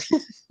person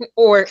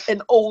or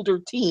an older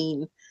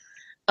teen,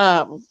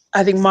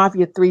 I think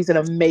Mafia 3 is an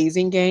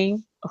amazing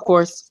game. Of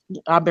course,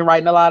 I've been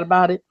writing a lot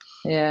about it,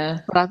 yeah.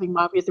 but I think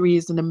Mafia 3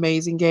 is an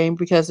amazing game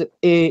because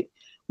it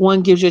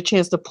one gives you a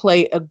chance to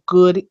play a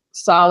good,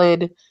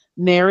 solid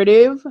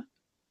narrative,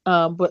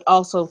 but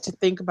also to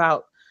think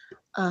about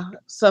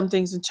some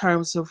things in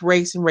terms of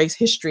race and race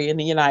history in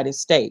the United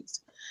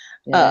States.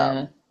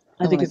 Yeah.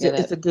 I I think want to it's get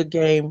it's it. a good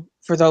game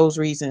for those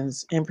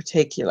reasons in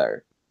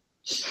particular.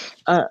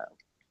 Uh,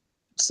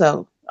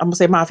 so I'm gonna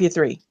say Mafia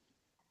 3.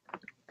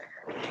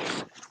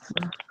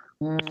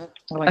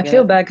 I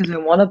feel bad because I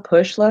want to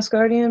push Last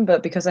Guardian,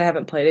 but because I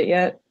haven't played it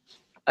yet,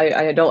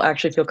 I don't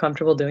actually feel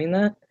comfortable doing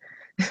that.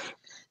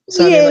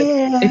 So I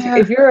mean, like, Yeah.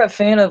 if you're a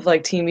fan of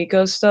like Team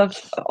Eco's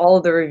stuff, all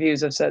of the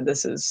reviews have said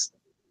this is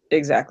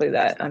exactly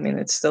that. I mean,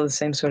 it's still the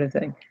same sort of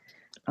thing.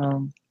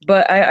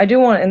 But I do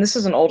want, and this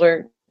is an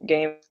older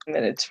game, and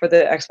it's for the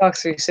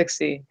Xbox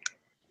 360,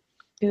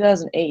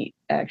 2008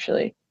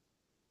 actually.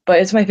 But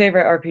it's my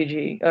favorite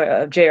RPG,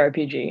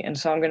 JRPG, and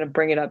so I'm gonna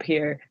bring it up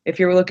here. If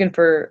you're looking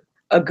for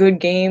a good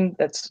game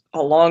that's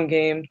a long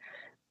game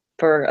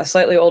for a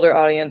slightly older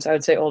audience, I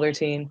would say older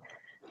teen.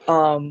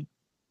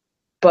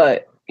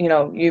 But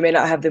you may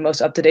not have the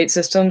most up-to-date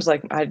systems.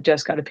 Like I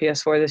just got a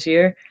PS4 this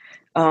year.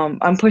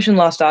 I'm pushing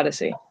Lost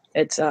Odyssey.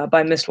 It's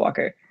by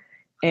Mistwalker,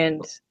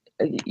 and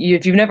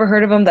if you've never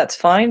heard of them, that's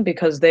fine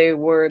because they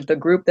were the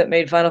group that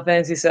made Final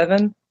Fantasy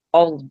VII.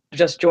 All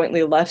just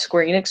jointly left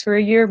Square Enix for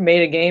a year,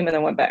 made a game, and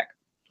then went back.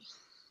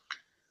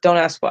 Don't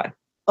ask why.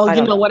 Oh, I you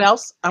don't know know. what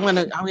else? I'm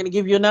gonna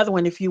give you another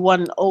one if you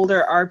want an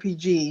older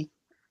RPG,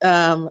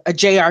 a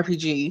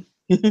JRPG.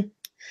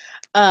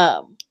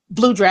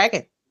 Blue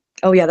Dragon.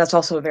 Oh yeah, that's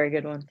also a very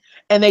good one.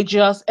 And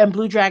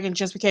Blue Dragon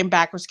just became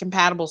backwards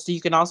compatible, so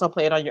you can also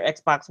play it on your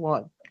Xbox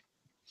One.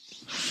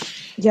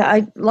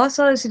 Yeah, Lost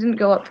Odyssey didn't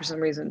go up for some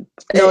reason.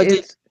 No, it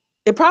did.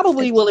 It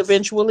probably will It's-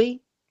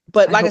 eventually,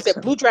 but I like I hope said,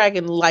 so. Blue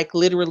Dragon like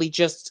literally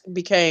just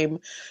became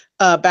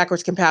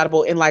backwards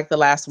compatible in like the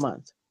last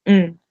month.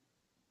 Mm.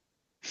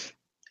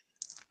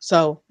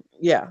 So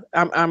yeah,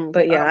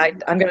 But yeah,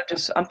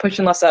 I'm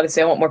pushing Lost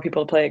Odyssey. I want more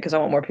people to play it because I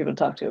want more people to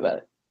talk to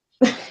about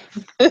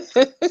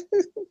it.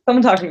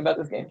 Someone talking about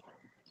this game.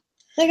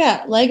 They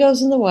got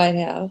Legos in the White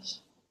House.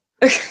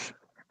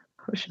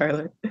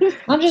 Charlotte.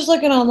 I'm just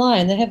looking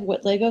online. They have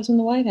what Legos in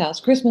the White House.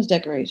 Christmas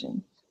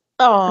decoration.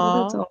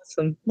 Oh, that's Aw,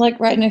 awesome. Like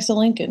right next to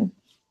Lincoln.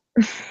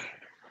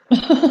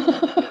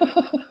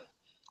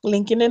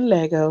 Lincoln and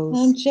I'm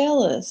Legos.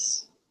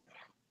 jealous.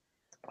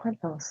 What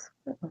else?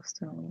 What else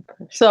do I want to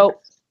push? So,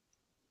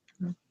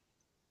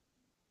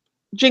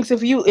 Jinx,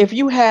 if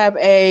you have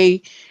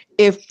a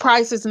if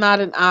price is not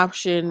an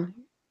option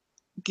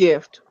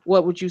gift,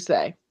 what would you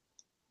say?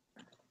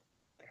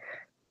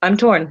 I'm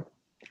torn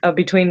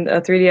between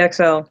a 3D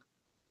XL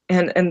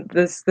and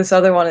this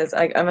other one is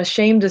I'm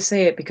ashamed to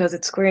say it because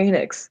it's Square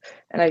Enix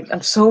and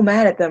I'm so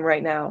mad at them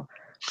right now.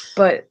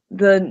 But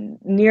the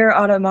Nier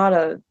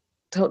Automata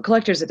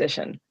collector's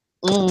edition,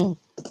 Mm.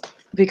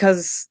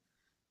 because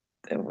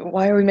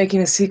why are we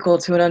making a sequel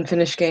to an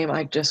unfinished game?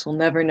 I just will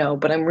never know.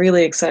 But I'm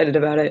really excited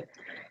about it,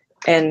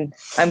 and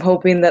I'm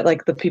hoping that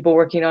like the people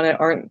working on it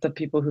aren't the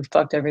people who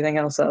fucked everything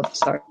else up.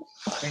 Sorry,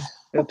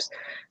 oops.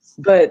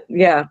 But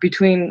yeah,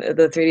 between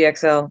the 3D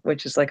XL,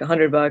 which is like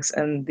 $100,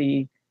 and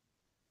the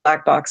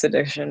black box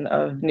edition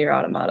of Nier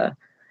Automata.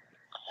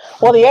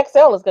 Well, the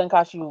XL is going to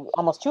cost you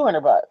almost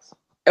 $200.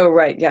 Oh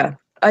right, yeah.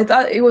 I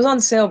thought it was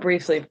on sale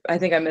briefly. I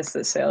think I missed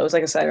the sale. It was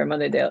like a Cyber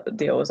Monday deal.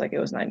 It was like it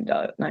was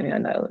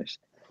 $99.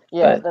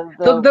 Yeah,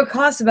 But the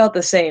cost about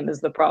the same is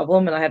the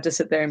problem, and I have to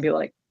sit there and be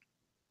like,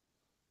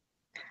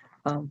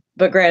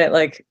 but granted,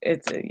 like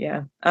it's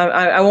yeah.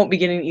 I won't be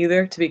getting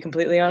either, to be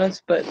completely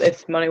honest. But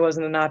if money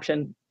wasn't an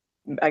option,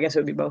 I guess it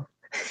would be both.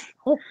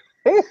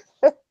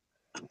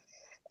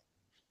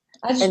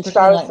 I just and pretend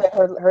Charlotte like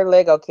said her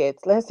Lego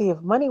kits. Let's see, if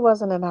money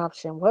wasn't an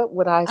option, what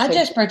would I I say?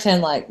 just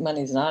pretend like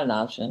money's not an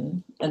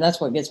option, and that's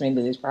what gets me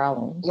into these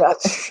problems. Yeah,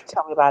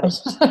 tell me about it.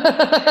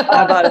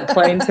 I bought a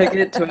plane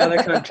ticket to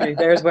another country.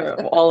 There's where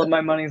all of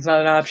my money's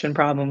not an option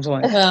problems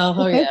went. Well,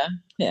 oh yeah,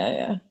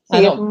 yeah.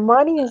 See, if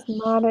money is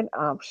not an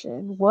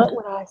option, what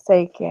would I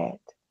say get?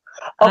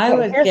 I Okay,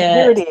 would here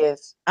it get.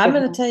 is. I'm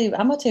gonna tell you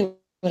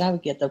what I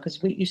would get though, because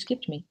you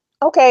skipped me.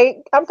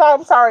 Okay, I'm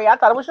sorry. I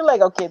thought it was your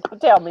Lego kit, but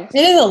tell me. It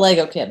is a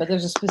Lego kit, but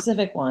there's a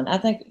specific one. I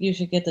think you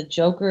should get the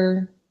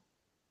Joker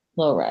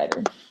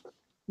Lowrider.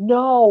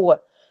 No.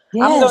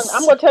 Yes.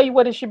 I'm gonna tell you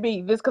what it should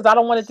be. This because I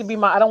don't want this to be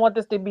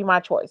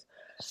my choice.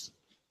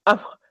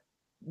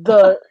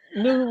 The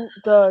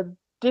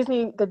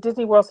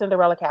Disney World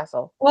Cinderella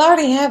Castle. Well, I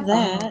already have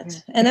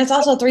that, and that's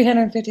also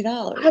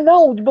 $350. I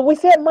know, but we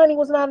said money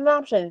was not an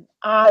option.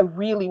 I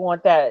really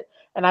want that,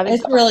 and I think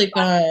It's really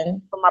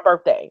fun for my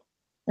birthday.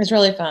 It's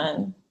really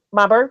fun.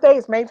 My birthday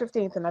is May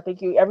 15th, and I think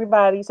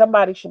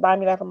somebody should buy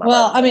me that for my birthday.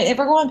 Well, I mean, if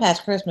we're going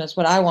past Christmas,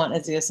 what I want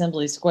is the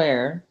Assembly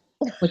Square,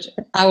 which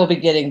I will be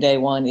getting day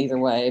one either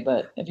way.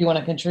 But if you want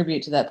to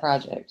contribute to that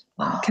project,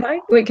 Can I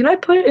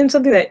put it in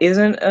something that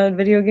isn't a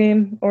video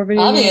game or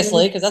video?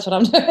 Obviously, because that's what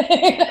I'm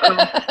doing.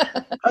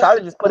 I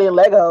would just put in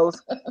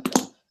Legos.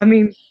 I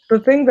mean, the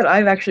thing that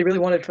I've actually really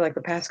wanted for like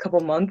the past couple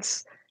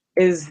months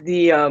is is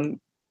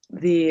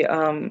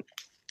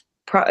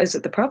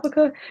it the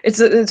Proplica? It's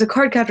a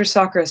card captor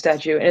Sakura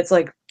statue, and it's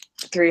like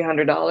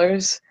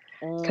 $300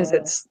 because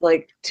it's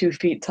like 2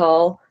 feet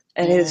tall,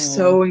 and it is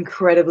so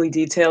incredibly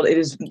detailed. It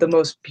is the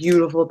most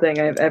beautiful thing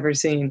I've ever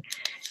seen,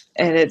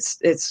 and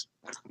it's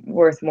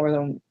worth more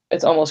than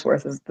it's almost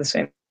worth the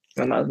same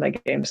amount as my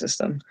game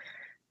system.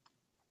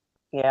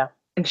 Yeah,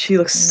 and she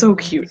looks so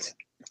cute.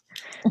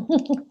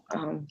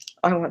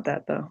 I want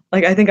that though.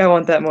 Like I think I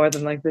want that more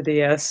than like the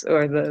DS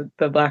or the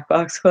black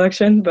box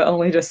collection, but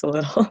only just a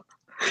little.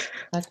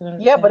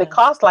 Yeah, but it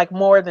costs like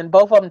more than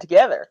both of them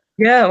together.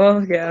 Yeah,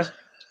 well, yeah.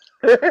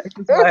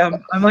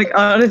 I'm like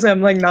honestly,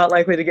 I'm like not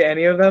likely to get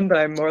any of them, but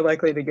I'm more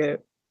likely to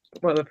get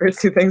one of the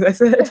first two things I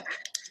said.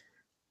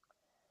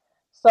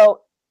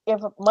 So if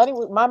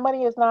my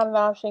money is not an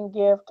option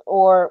gift,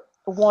 or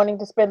wanting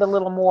to spend a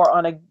little more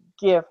on a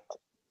gift,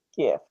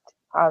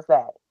 how's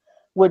that?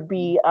 Would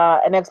be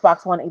an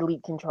Xbox One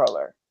Elite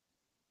controller.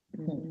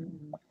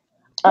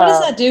 What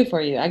does that do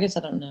for you? I guess I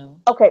don't know.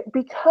 Okay,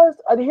 because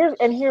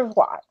here's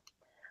why.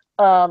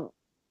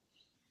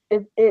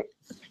 It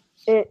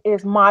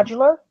is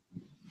modular,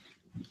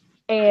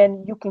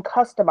 and you can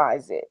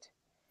customize it.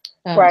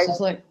 Right, it's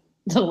like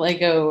the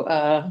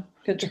Lego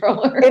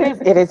controller.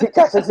 It is.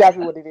 That's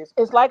exactly what it is.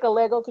 It's like a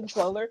Lego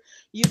controller.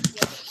 You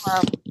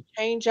can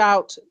change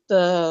out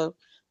the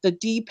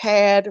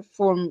D-pad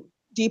from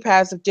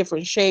D-pads of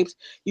different shapes.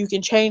 You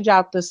can change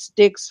out the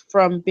sticks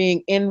from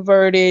being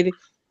inverted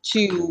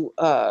to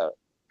I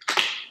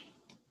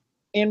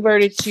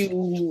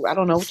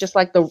don't know, just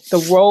like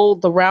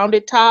the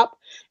rounded top,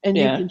 and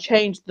you can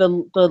change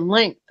the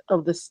length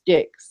of the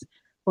sticks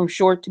from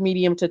short to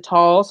medium to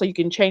tall, so you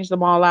can change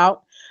them all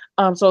out.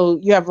 So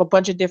you have a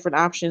bunch of different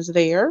options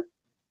there.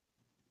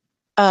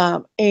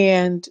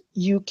 And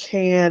you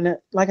can,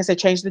 like I said,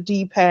 change the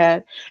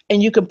D-pad,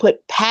 and you can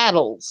put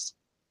paddles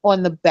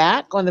on the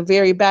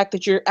very back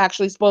that you're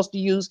actually supposed to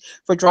use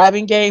for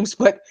driving games.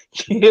 But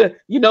you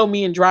know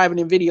me and driving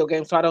in video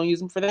games, so I don't use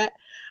them for that.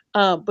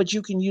 But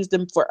you can use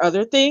them for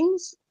other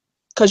things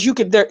because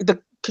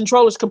the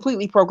controller is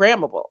completely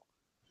programmable.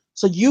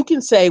 So you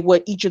can say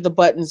what each of the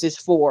buttons is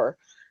for.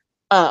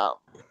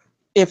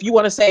 if you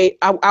want to say,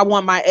 I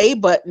want my A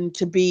button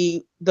to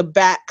be the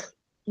back,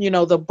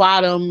 the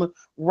bottom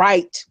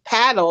right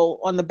paddle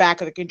on the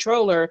back of the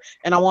controller,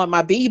 and I want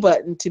my B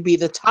button to be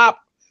the top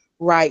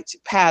right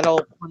paddle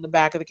on the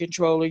back of the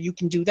controller, you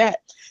can do that.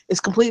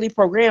 It's completely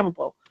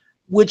programmable,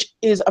 which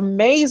is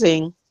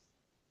amazing,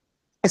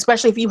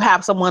 especially if you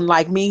have someone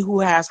like me who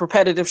has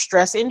repetitive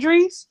stress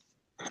injuries.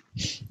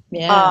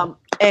 Yeah.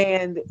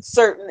 And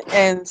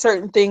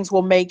certain things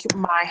will make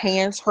my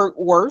hands hurt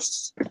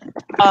worse.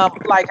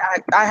 Like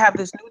I have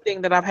this new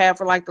thing that I've had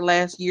for like the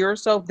last year or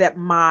so, that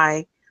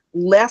my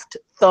left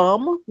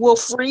thumb will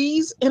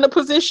freeze in a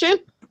position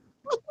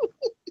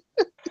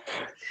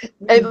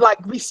and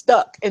like be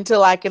stuck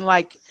until I can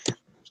like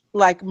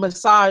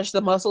massage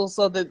the muscles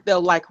so that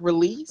they'll like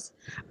release.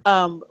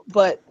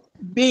 But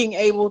being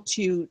able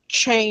to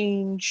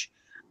change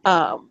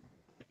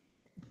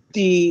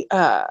the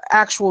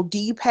actual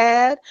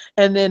D-pad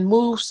and then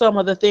move some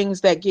of the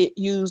things that get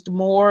used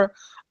more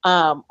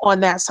on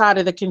that side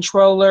of the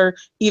controller,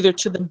 either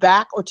to the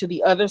back or to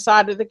the other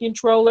side of the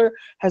controller,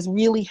 has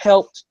really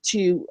helped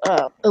to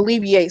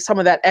alleviate some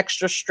of that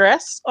extra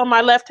stress on my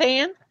left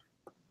hand.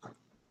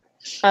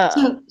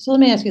 So let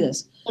me ask you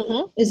this.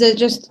 Mm-hmm. Is it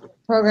just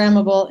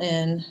programmable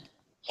in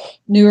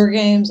newer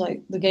games?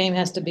 Like the game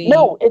has to be...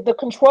 No, the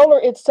controller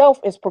itself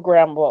is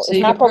programmable. So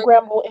it's not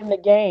programmable in the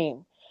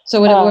game.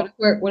 So would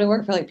it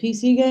work for like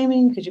PC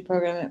gaming? Could you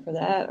program it for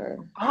that? Or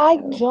I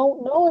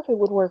don't know if it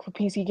would work for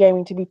PC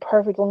gaming, to be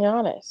perfectly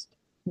honest.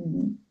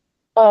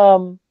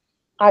 Mm-hmm.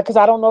 Because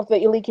I don't know if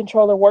the Elite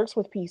controller works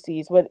with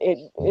PCs, but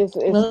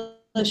well,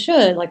 it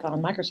should, like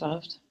on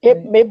Microsoft.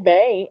 It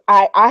may.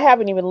 I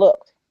haven't even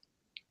looked.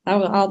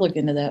 I'll look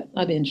into that.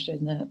 I'd be interested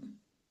in that.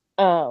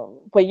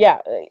 But yeah,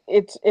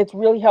 it's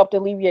really helped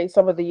alleviate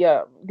some of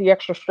the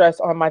extra stress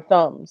on my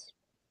thumbs,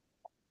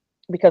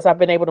 because I've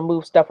been able to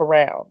move stuff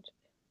around.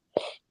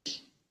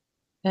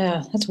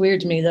 Yeah, that's weird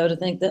to me though, to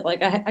think that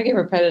like I get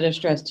repetitive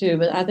stress too,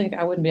 but I think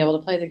I wouldn't be able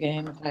to play the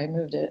game if I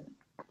moved it.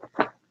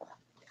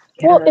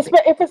 Well, if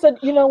it's a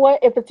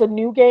if it's a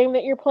new game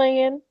that you're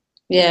playing.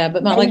 Yeah,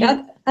 but I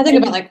think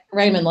about like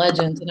Rayman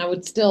Legends, and I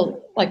would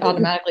still like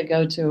automatically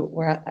go to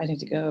where I need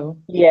to go.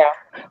 Yeah,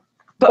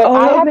 but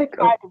I have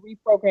tried to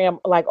reprogram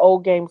like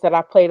old games that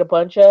I've played a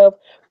bunch of,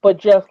 but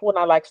just when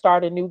I like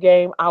start a new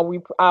game, I'll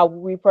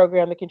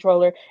reprogram the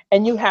controller,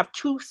 and you have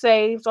 2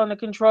 saves on the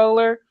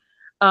controller.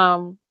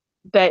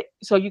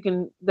 You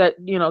can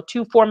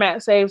 2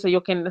 format saves, so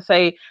you can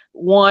say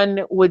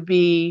one would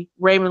be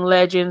Rayman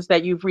Legends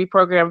that you've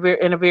reprogrammed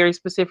in a very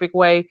specific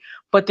way,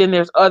 but then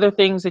there's other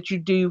things that you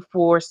do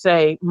for,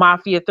 say,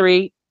 Mafia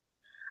 3,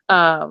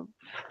 and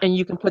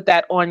you can put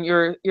that on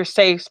your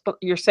save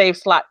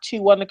slot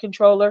 2 on the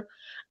controller,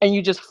 and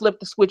you just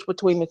flip the switch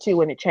between the 2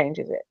 and it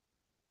changes it.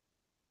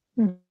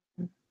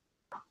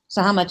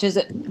 So how much is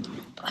it?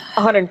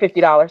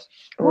 $150.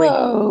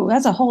 Whoa,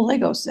 that's a whole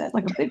Lego set,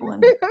 like a big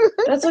one.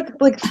 That's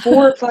like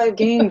 4 or 5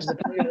 games.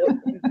 Depending on what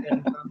you've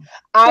been from.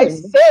 I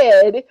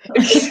said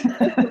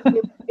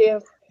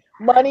if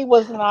money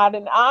was not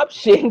an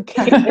option,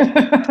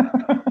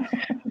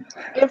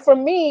 and for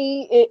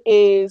me,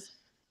 this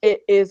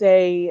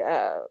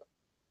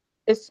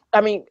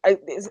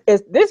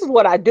is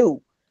what I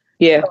do.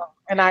 Yeah. So,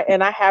 and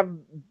I have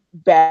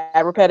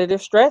bad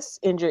repetitive stress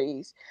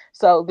injuries.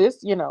 So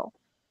this,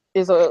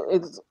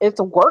 it's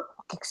a work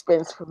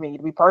expense for me,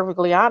 to be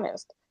perfectly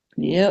honest.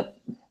 Yep.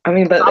 I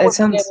mean, but I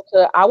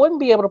wouldn't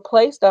be able to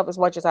play stuff as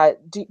much as I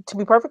do. To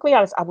be perfectly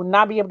honest, I would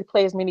not be able to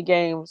play as many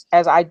games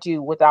as I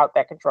do without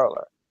that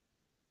controller.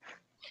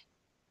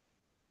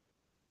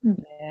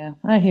 Yeah,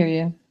 I hear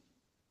you.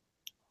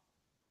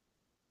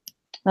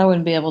 I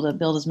wouldn't be able to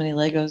build as many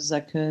Legos as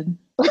I could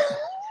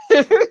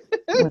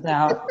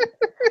without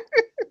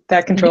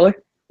that controller.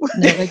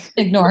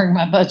 Ignoring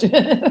my budget.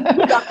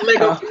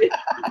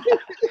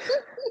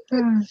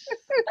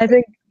 I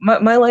think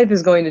my life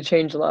is going to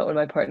change a lot when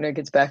my partner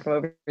gets back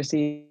from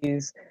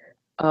overseas,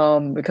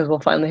 because we'll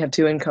finally have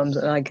 2 incomes,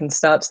 and I can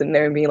stop sitting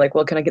there and being like,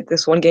 well, can I get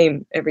this one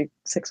game every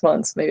 6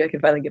 months? Maybe I can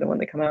finally get it when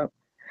they come out.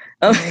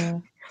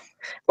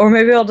 Or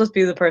maybe I'll just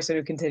be the person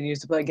who continues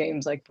to play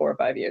games like 4 or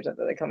 5 years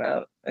after they come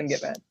out and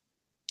get mad.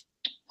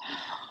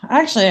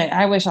 Actually,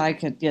 I wish I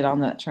could get on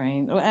that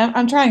train.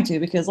 I'm trying to,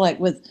 because like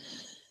with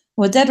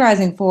Dead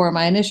Rising 4,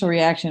 my initial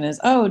reaction is,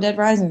 oh, Dead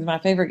Rising is my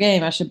favorite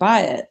game, I should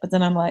buy it. But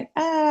then I'm like,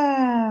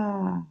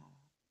 I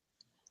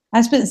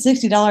spent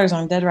 $60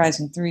 on Dead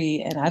Rising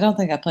 3, and I don't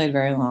think I played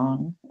very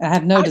long. I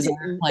have no desire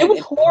to play it. It was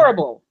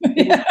horrible.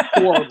 It was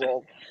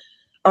horrible.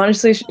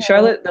 Honestly,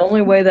 Charlotte, the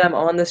only way that I'm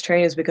on this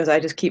train is because I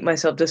just keep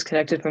myself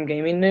disconnected from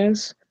gaming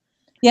news.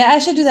 Yeah, I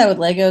should do that with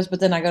Legos, but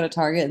then I go to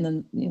Target, and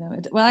then,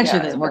 it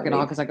doesn't work at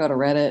all because I go to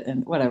Reddit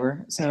and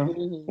whatever. So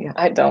yeah,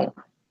 I don't.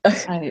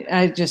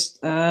 I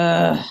just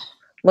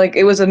like,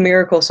 it was a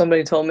miracle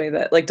somebody told me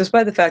that, like,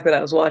 despite the fact that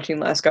I was watching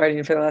Last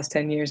Guardian for the last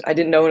 10 years, I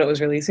didn't know when it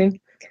was releasing.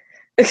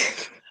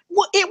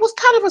 Well, it was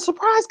kind of a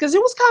surprise, because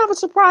it was kind of a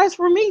surprise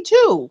for me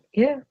too.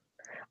 Yeah.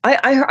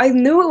 I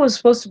knew it was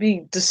supposed to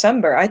be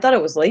December. I thought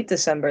it was late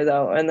December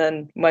though, and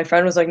then my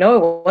friend was like, "No,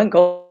 it went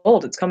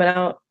gold. It's coming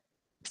out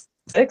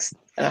 6th,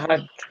 and I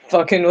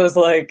fucking was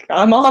like,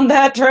 I'm on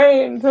that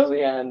train till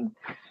the end.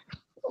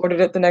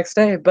 Ordered it the next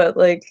day, but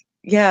like,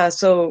 yeah,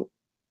 so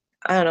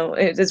I don't know.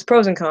 It's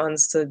pros and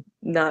cons to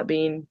not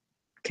being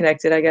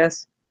connected, I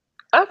guess.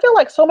 I feel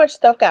like so much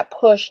stuff got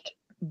pushed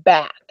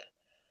back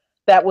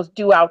that was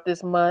due out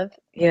this month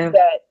Yeah.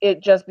 that it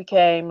just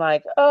became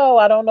like, oh,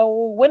 I don't know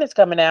when it's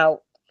coming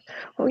out.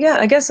 Well, yeah,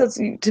 I guess that's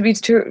to be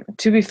true.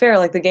 To be fair,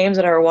 like the games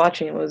that I were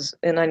watching was,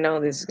 and I know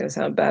this is gonna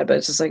sound bad, but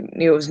it's just like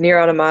it was Nier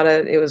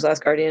Automata, it was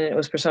Last Guardian, and it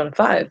was Persona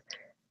 5,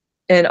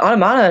 and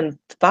Automata and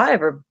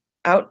 5 are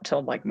out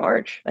till like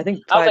March. I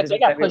think I was 5 like, is in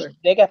February.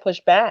 they got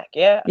pushed back.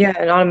 Yeah. Yeah,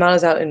 and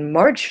Automata's out in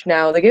March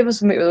now. They gave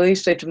us a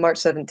release date of March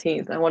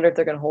 17th. I wonder if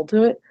they're gonna hold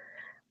to it.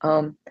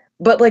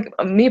 But like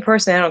me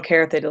personally, I don't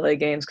care if they delay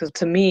games because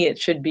to me it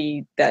should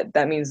be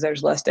that means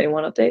there's less day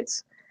one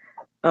updates.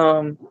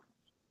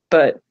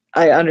 But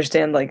I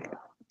understand like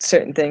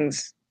certain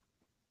things.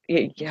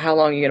 How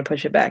long are you gonna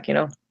push it back?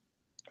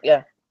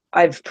 Yeah.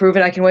 I've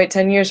proven I can wait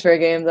 10 years for a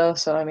game though,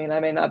 so I mean I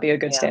may not be a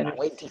good Yeah, I'm standard. not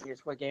waiting 10 years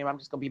for a game. I'm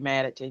just gonna be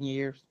mad at 10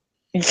 years.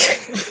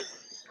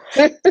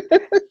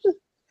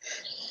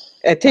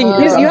 At 10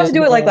 years, You have to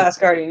do it like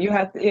Last Guardian. You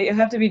have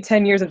to be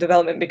 10 years of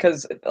development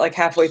because like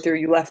halfway through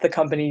you left the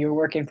company you were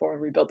working for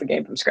and rebuilt the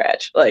game from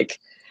scratch. Like,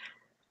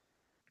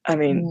 I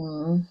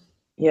mean,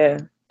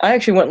 yeah. I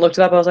actually went and looked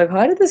it up. I was like,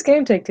 why did this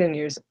game take 10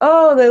 years?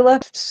 Oh, they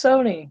left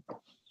Sony.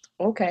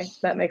 Okay,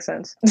 that makes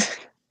sense.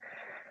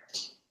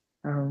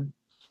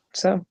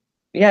 So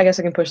yeah, I guess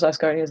I can push Last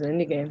Guardian as an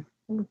indie game.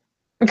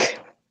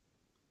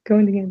 Go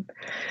indie game.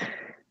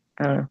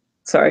 I don't know.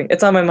 Sorry,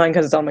 it's on my mind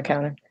because it's on my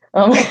counter.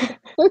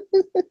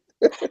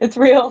 It's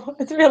real.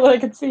 It's real. I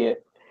can see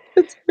it.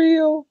 It's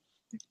real.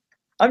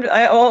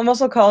 I'm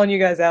also calling you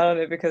guys out on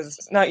it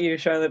because not you,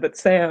 Charlotte, but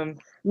Sam.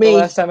 Me. The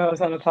last time I was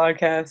on the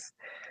podcast,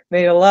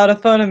 made a lot of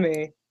fun of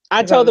me.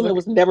 I told them it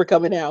was never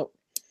coming out.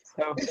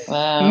 So,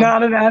 wow. na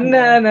na na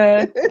na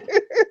na.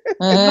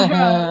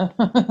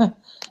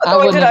 I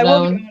wouldn't have I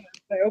will known. be honest.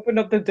 I opened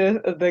up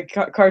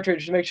the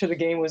cartridge to make sure the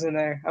game was in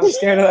there. I was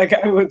scared of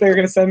they were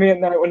going to send me it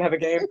and I wouldn't have a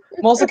game.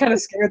 I'm also kind of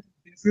scared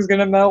the disc is going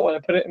to melt when I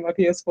put it in my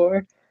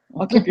PS4.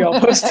 I'll keep you all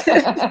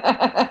posted.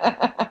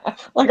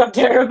 Like I'm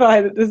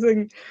terrified that this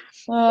thing.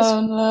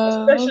 Oh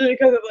no! Especially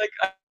because of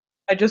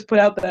I just put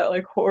out that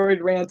like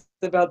horrid rant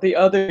about the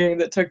other game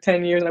that took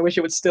 10 years and I wish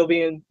it would still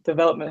be in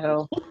development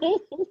hell.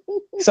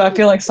 So I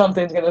feel like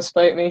something's gonna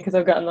spite me because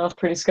I've gotten off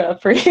pretty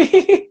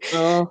scot-free.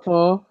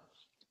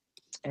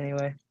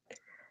 Anyway.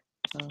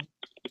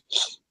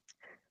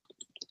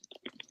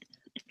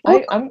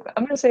 I'm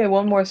gonna say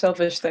one more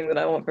selfish thing that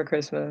I want for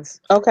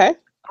Christmas. Okay.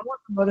 I want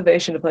the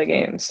motivation to play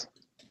games.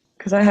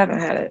 Because I haven't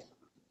had it.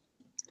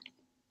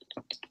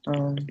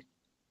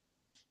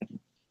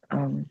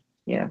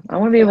 Yeah. I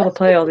want to be able to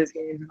play all these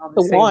games and all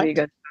these things that you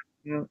guys talk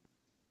about.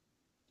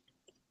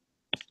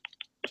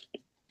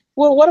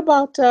 Well, what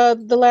about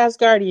The Last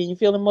Guardian? You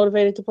feeling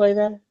motivated to play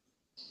that?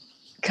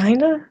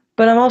 Kinda,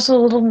 but I'm also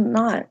a little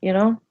not,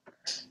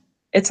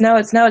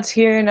 It's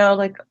here now.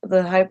 Like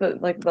the hype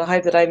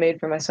that I made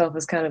for myself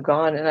is kind of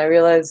gone, and I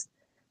realize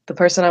the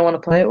person I want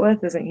to play it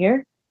with isn't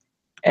here.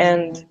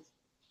 And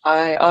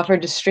I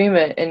offered to stream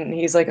it, and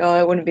he's like, "Oh,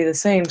 it wouldn't be the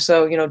same.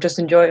 So just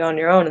enjoy it on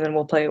your own, and then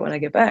we'll play it when I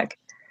get back."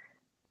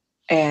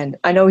 And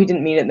I know he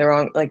didn't mean it in the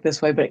wrong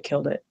this way, but it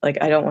killed it. Like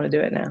I don't want to do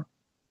it now.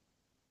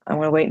 I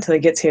want to wait until he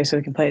gets here so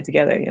we can play it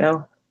together.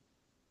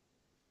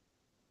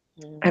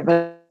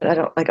 But I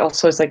don't like.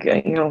 Also, it's like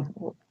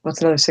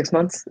what's another 6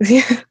 months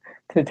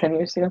to 10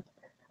 years,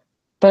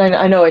 But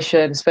I know I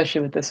should,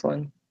 especially with this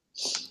one.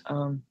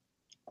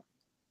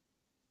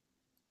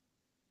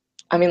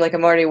 I mean, like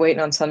I'm already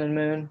waiting on Sun and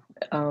Moon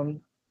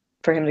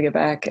for him to get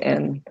back,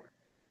 and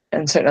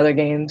certain other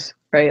games,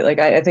 right? Like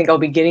I think I'll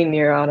be getting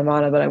Nier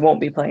Automata, but I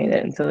won't be playing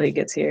it until he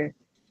gets here.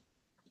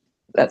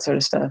 That sort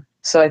of stuff.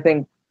 So I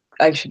think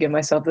I should give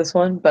myself this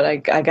one, but I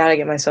gotta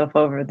get myself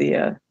over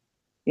the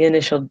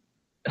initial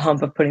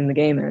hump of putting the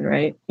game in,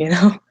 right?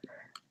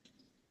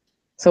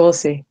 So we'll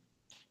see.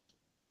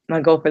 My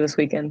goal for this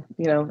weekend,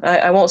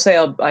 I won't say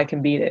I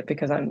can beat it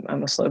because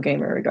I'm a slow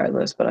gamer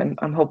regardless, but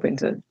I'm hoping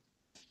to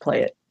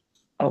play it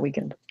all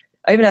weekend.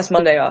 I even asked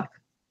Monday off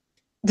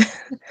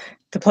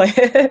to play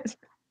it,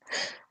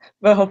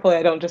 but hopefully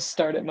I don't just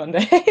start it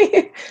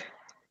Monday.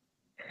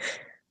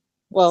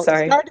 Well,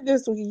 Sorry. You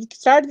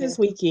started this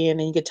weekend,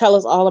 and you can tell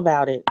us all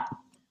about it.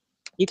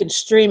 You can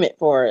stream it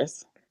for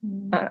us.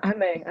 I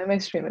may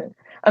stream it.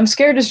 I'm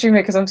scared to stream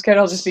it because I'm scared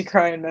I'll just be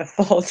crying meth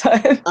the whole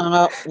time.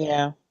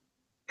 Yeah.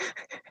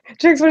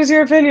 Jix, what is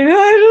your opinion? I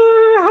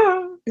don't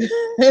know.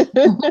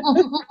 So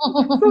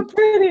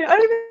pretty. I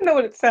don't even know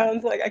what it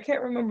sounds like. I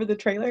can't remember the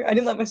trailer. I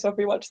didn't let myself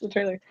rewatch the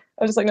trailer.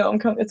 I was just like, no,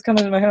 it's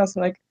coming to my house.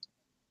 I'm like,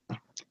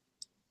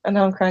 and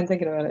now I'm crying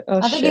thinking about it. Oh,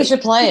 I think you should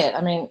play it.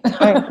 I mean,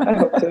 I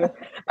hope so.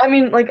 I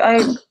mean, like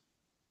my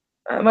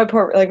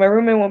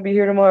roommate won't be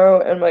here tomorrow,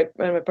 and my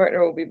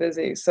partner will be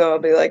busy, so I'll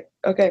be like,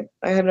 okay,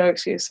 I have no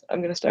excuse.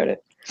 I'm gonna start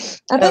it.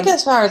 I think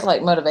as far as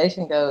like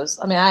motivation goes,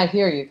 I mean, I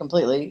hear you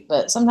completely,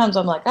 but sometimes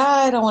I'm like,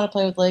 I don't want to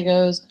play with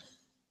Legos.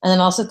 And then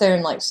I'll sit there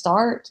and like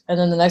start, and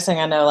then the next thing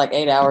I know, like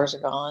 8 hours are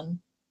gone.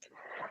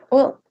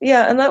 Well,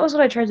 yeah, and that was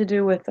what I tried to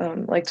do with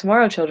like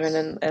Tomorrow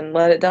Children and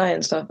Let It Die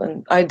and stuff.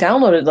 And I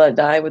downloaded Let It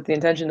Die with the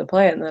intention to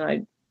play it, and then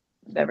I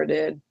never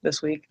did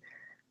this week.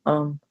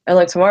 And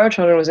like Tomorrow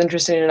Children was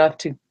interesting enough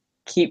to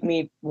keep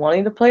me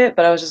wanting to play it,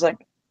 but I was just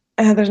like,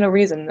 there's no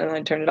reason, and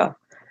I turned it off.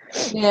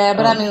 Yeah,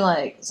 but I mean,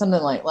 like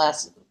something like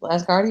Last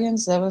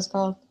Guardians, is that what it's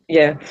called?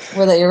 Yeah.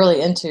 Where that you're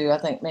really into. I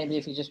think maybe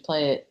if you just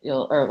play it,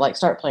 or like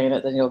start playing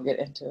it, then you'll get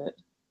into it.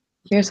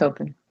 Here's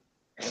hoping.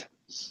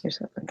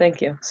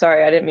 Thank you.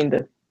 Sorry, I didn't mean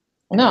to.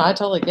 No, I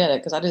totally get it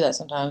because I do that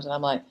sometimes, and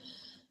I'm like,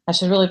 I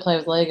should really play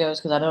with Legos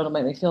because I know it'll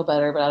make me feel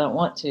better, but I don't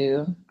want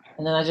to.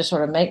 And then I just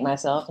sort of make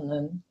myself, and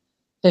then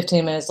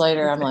 15 minutes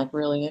later, I'm like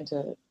really into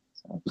it.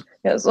 So.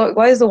 Yeah. So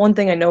why is the one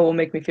thing I know will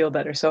make me feel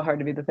better so hard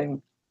to be the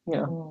thing,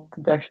 to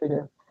actually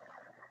do?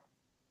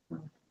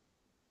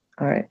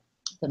 All right.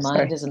 The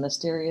mind is a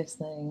mysterious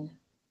thing.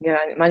 Yeah,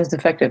 mine's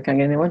defective. Can I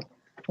get anyone?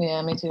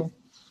 Yeah, me too.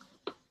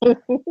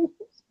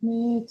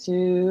 Me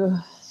too.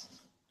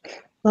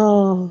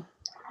 Oh.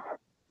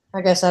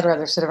 I guess I'd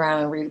rather sit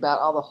around and read about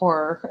all the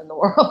horror in the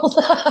world.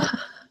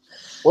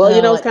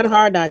 Well, it's kind of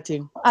hard not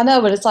to. I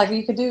know, but it's like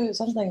you could do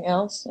something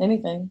else,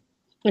 anything.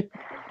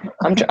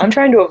 I'm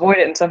trying to avoid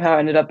it, and somehow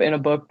ended up in a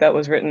book that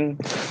was written,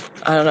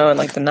 I don't know, in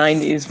like the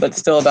 90s, but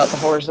still about the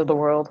horrors of the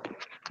world.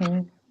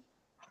 Mm-hmm.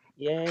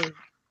 Yay.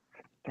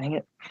 Dang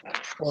it.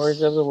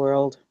 Horrors of the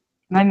world.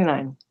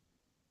 99.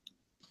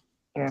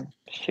 Yeah,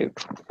 shoot.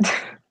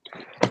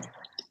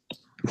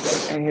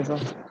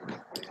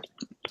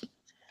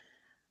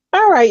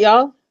 All right,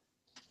 y'all.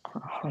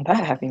 On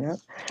that happy note.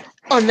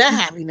 On that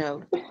happy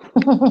note.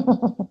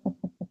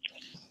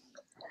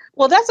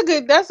 Well, that's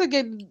a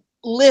good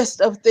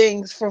list of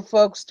things for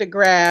folks to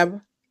grab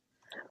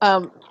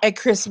at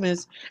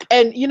Christmas.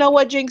 And you know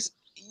what, Jinx?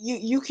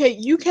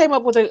 You came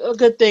up with a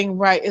good thing,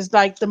 right? It's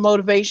like the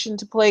motivation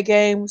to play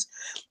games.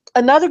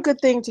 Another good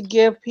thing to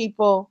give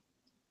people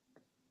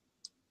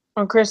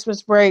on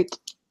Christmas break,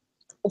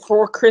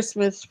 for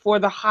Christmas, for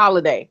the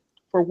holiday,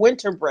 for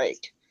winter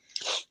break.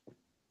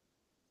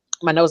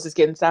 My nose is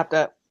getting stopped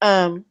up.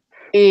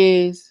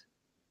 Is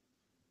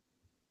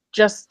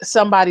just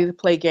somebody to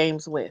play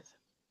games with.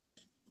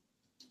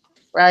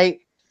 Right?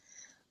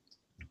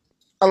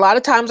 A lot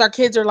of times our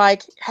kids are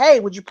like, hey,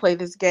 would you play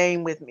this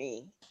game with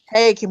me?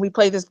 Hey, can we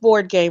play this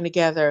board game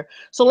together?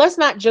 So let's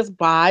not just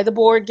buy the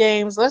board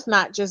games. Let's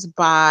not just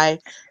buy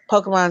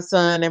Pokemon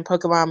Sun and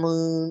Pokemon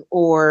Moon,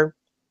 or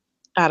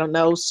I don't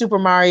know, Super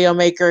Mario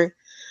Maker.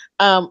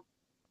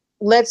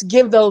 Let's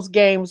give those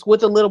games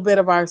with a little bit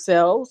of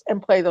ourselves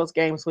and play those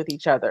games with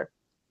each other.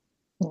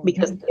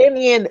 Because in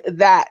the end,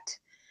 that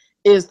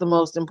is the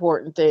most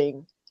important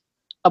thing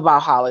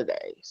about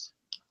holidays.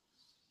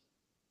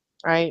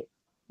 Right?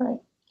 Right.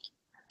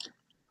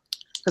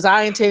 Because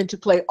I intend to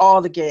play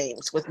all the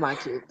games with my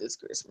kids this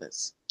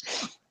Christmas.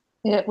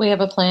 Yeah, we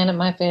have a plan at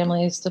my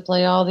family's to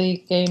play all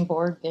the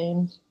board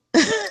games.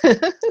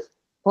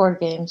 Board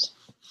games.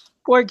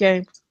 Board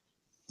games.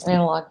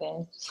 Analog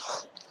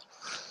games.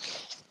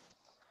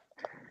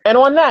 And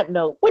on that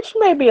note, which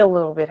may be a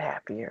little bit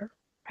happier,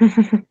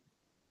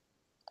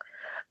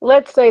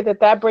 let's say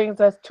that brings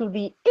us to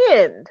the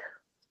end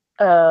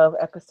of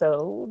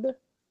episode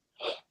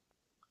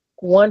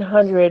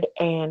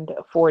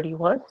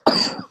 141.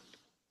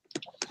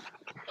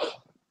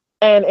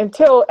 And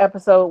until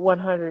episode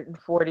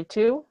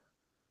 142,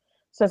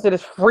 since it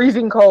is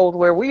freezing cold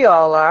where we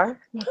all are.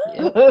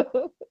 Yep.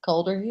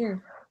 Colder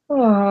here.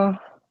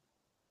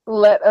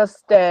 Let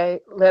us say,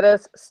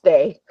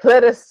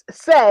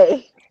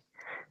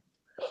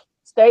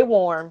 stay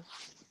warm,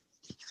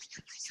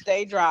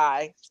 stay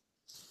dry.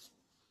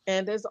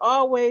 And as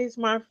always,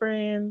 my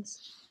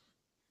friends,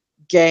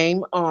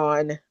 game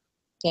on.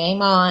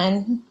 Game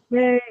on.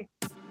 Yay.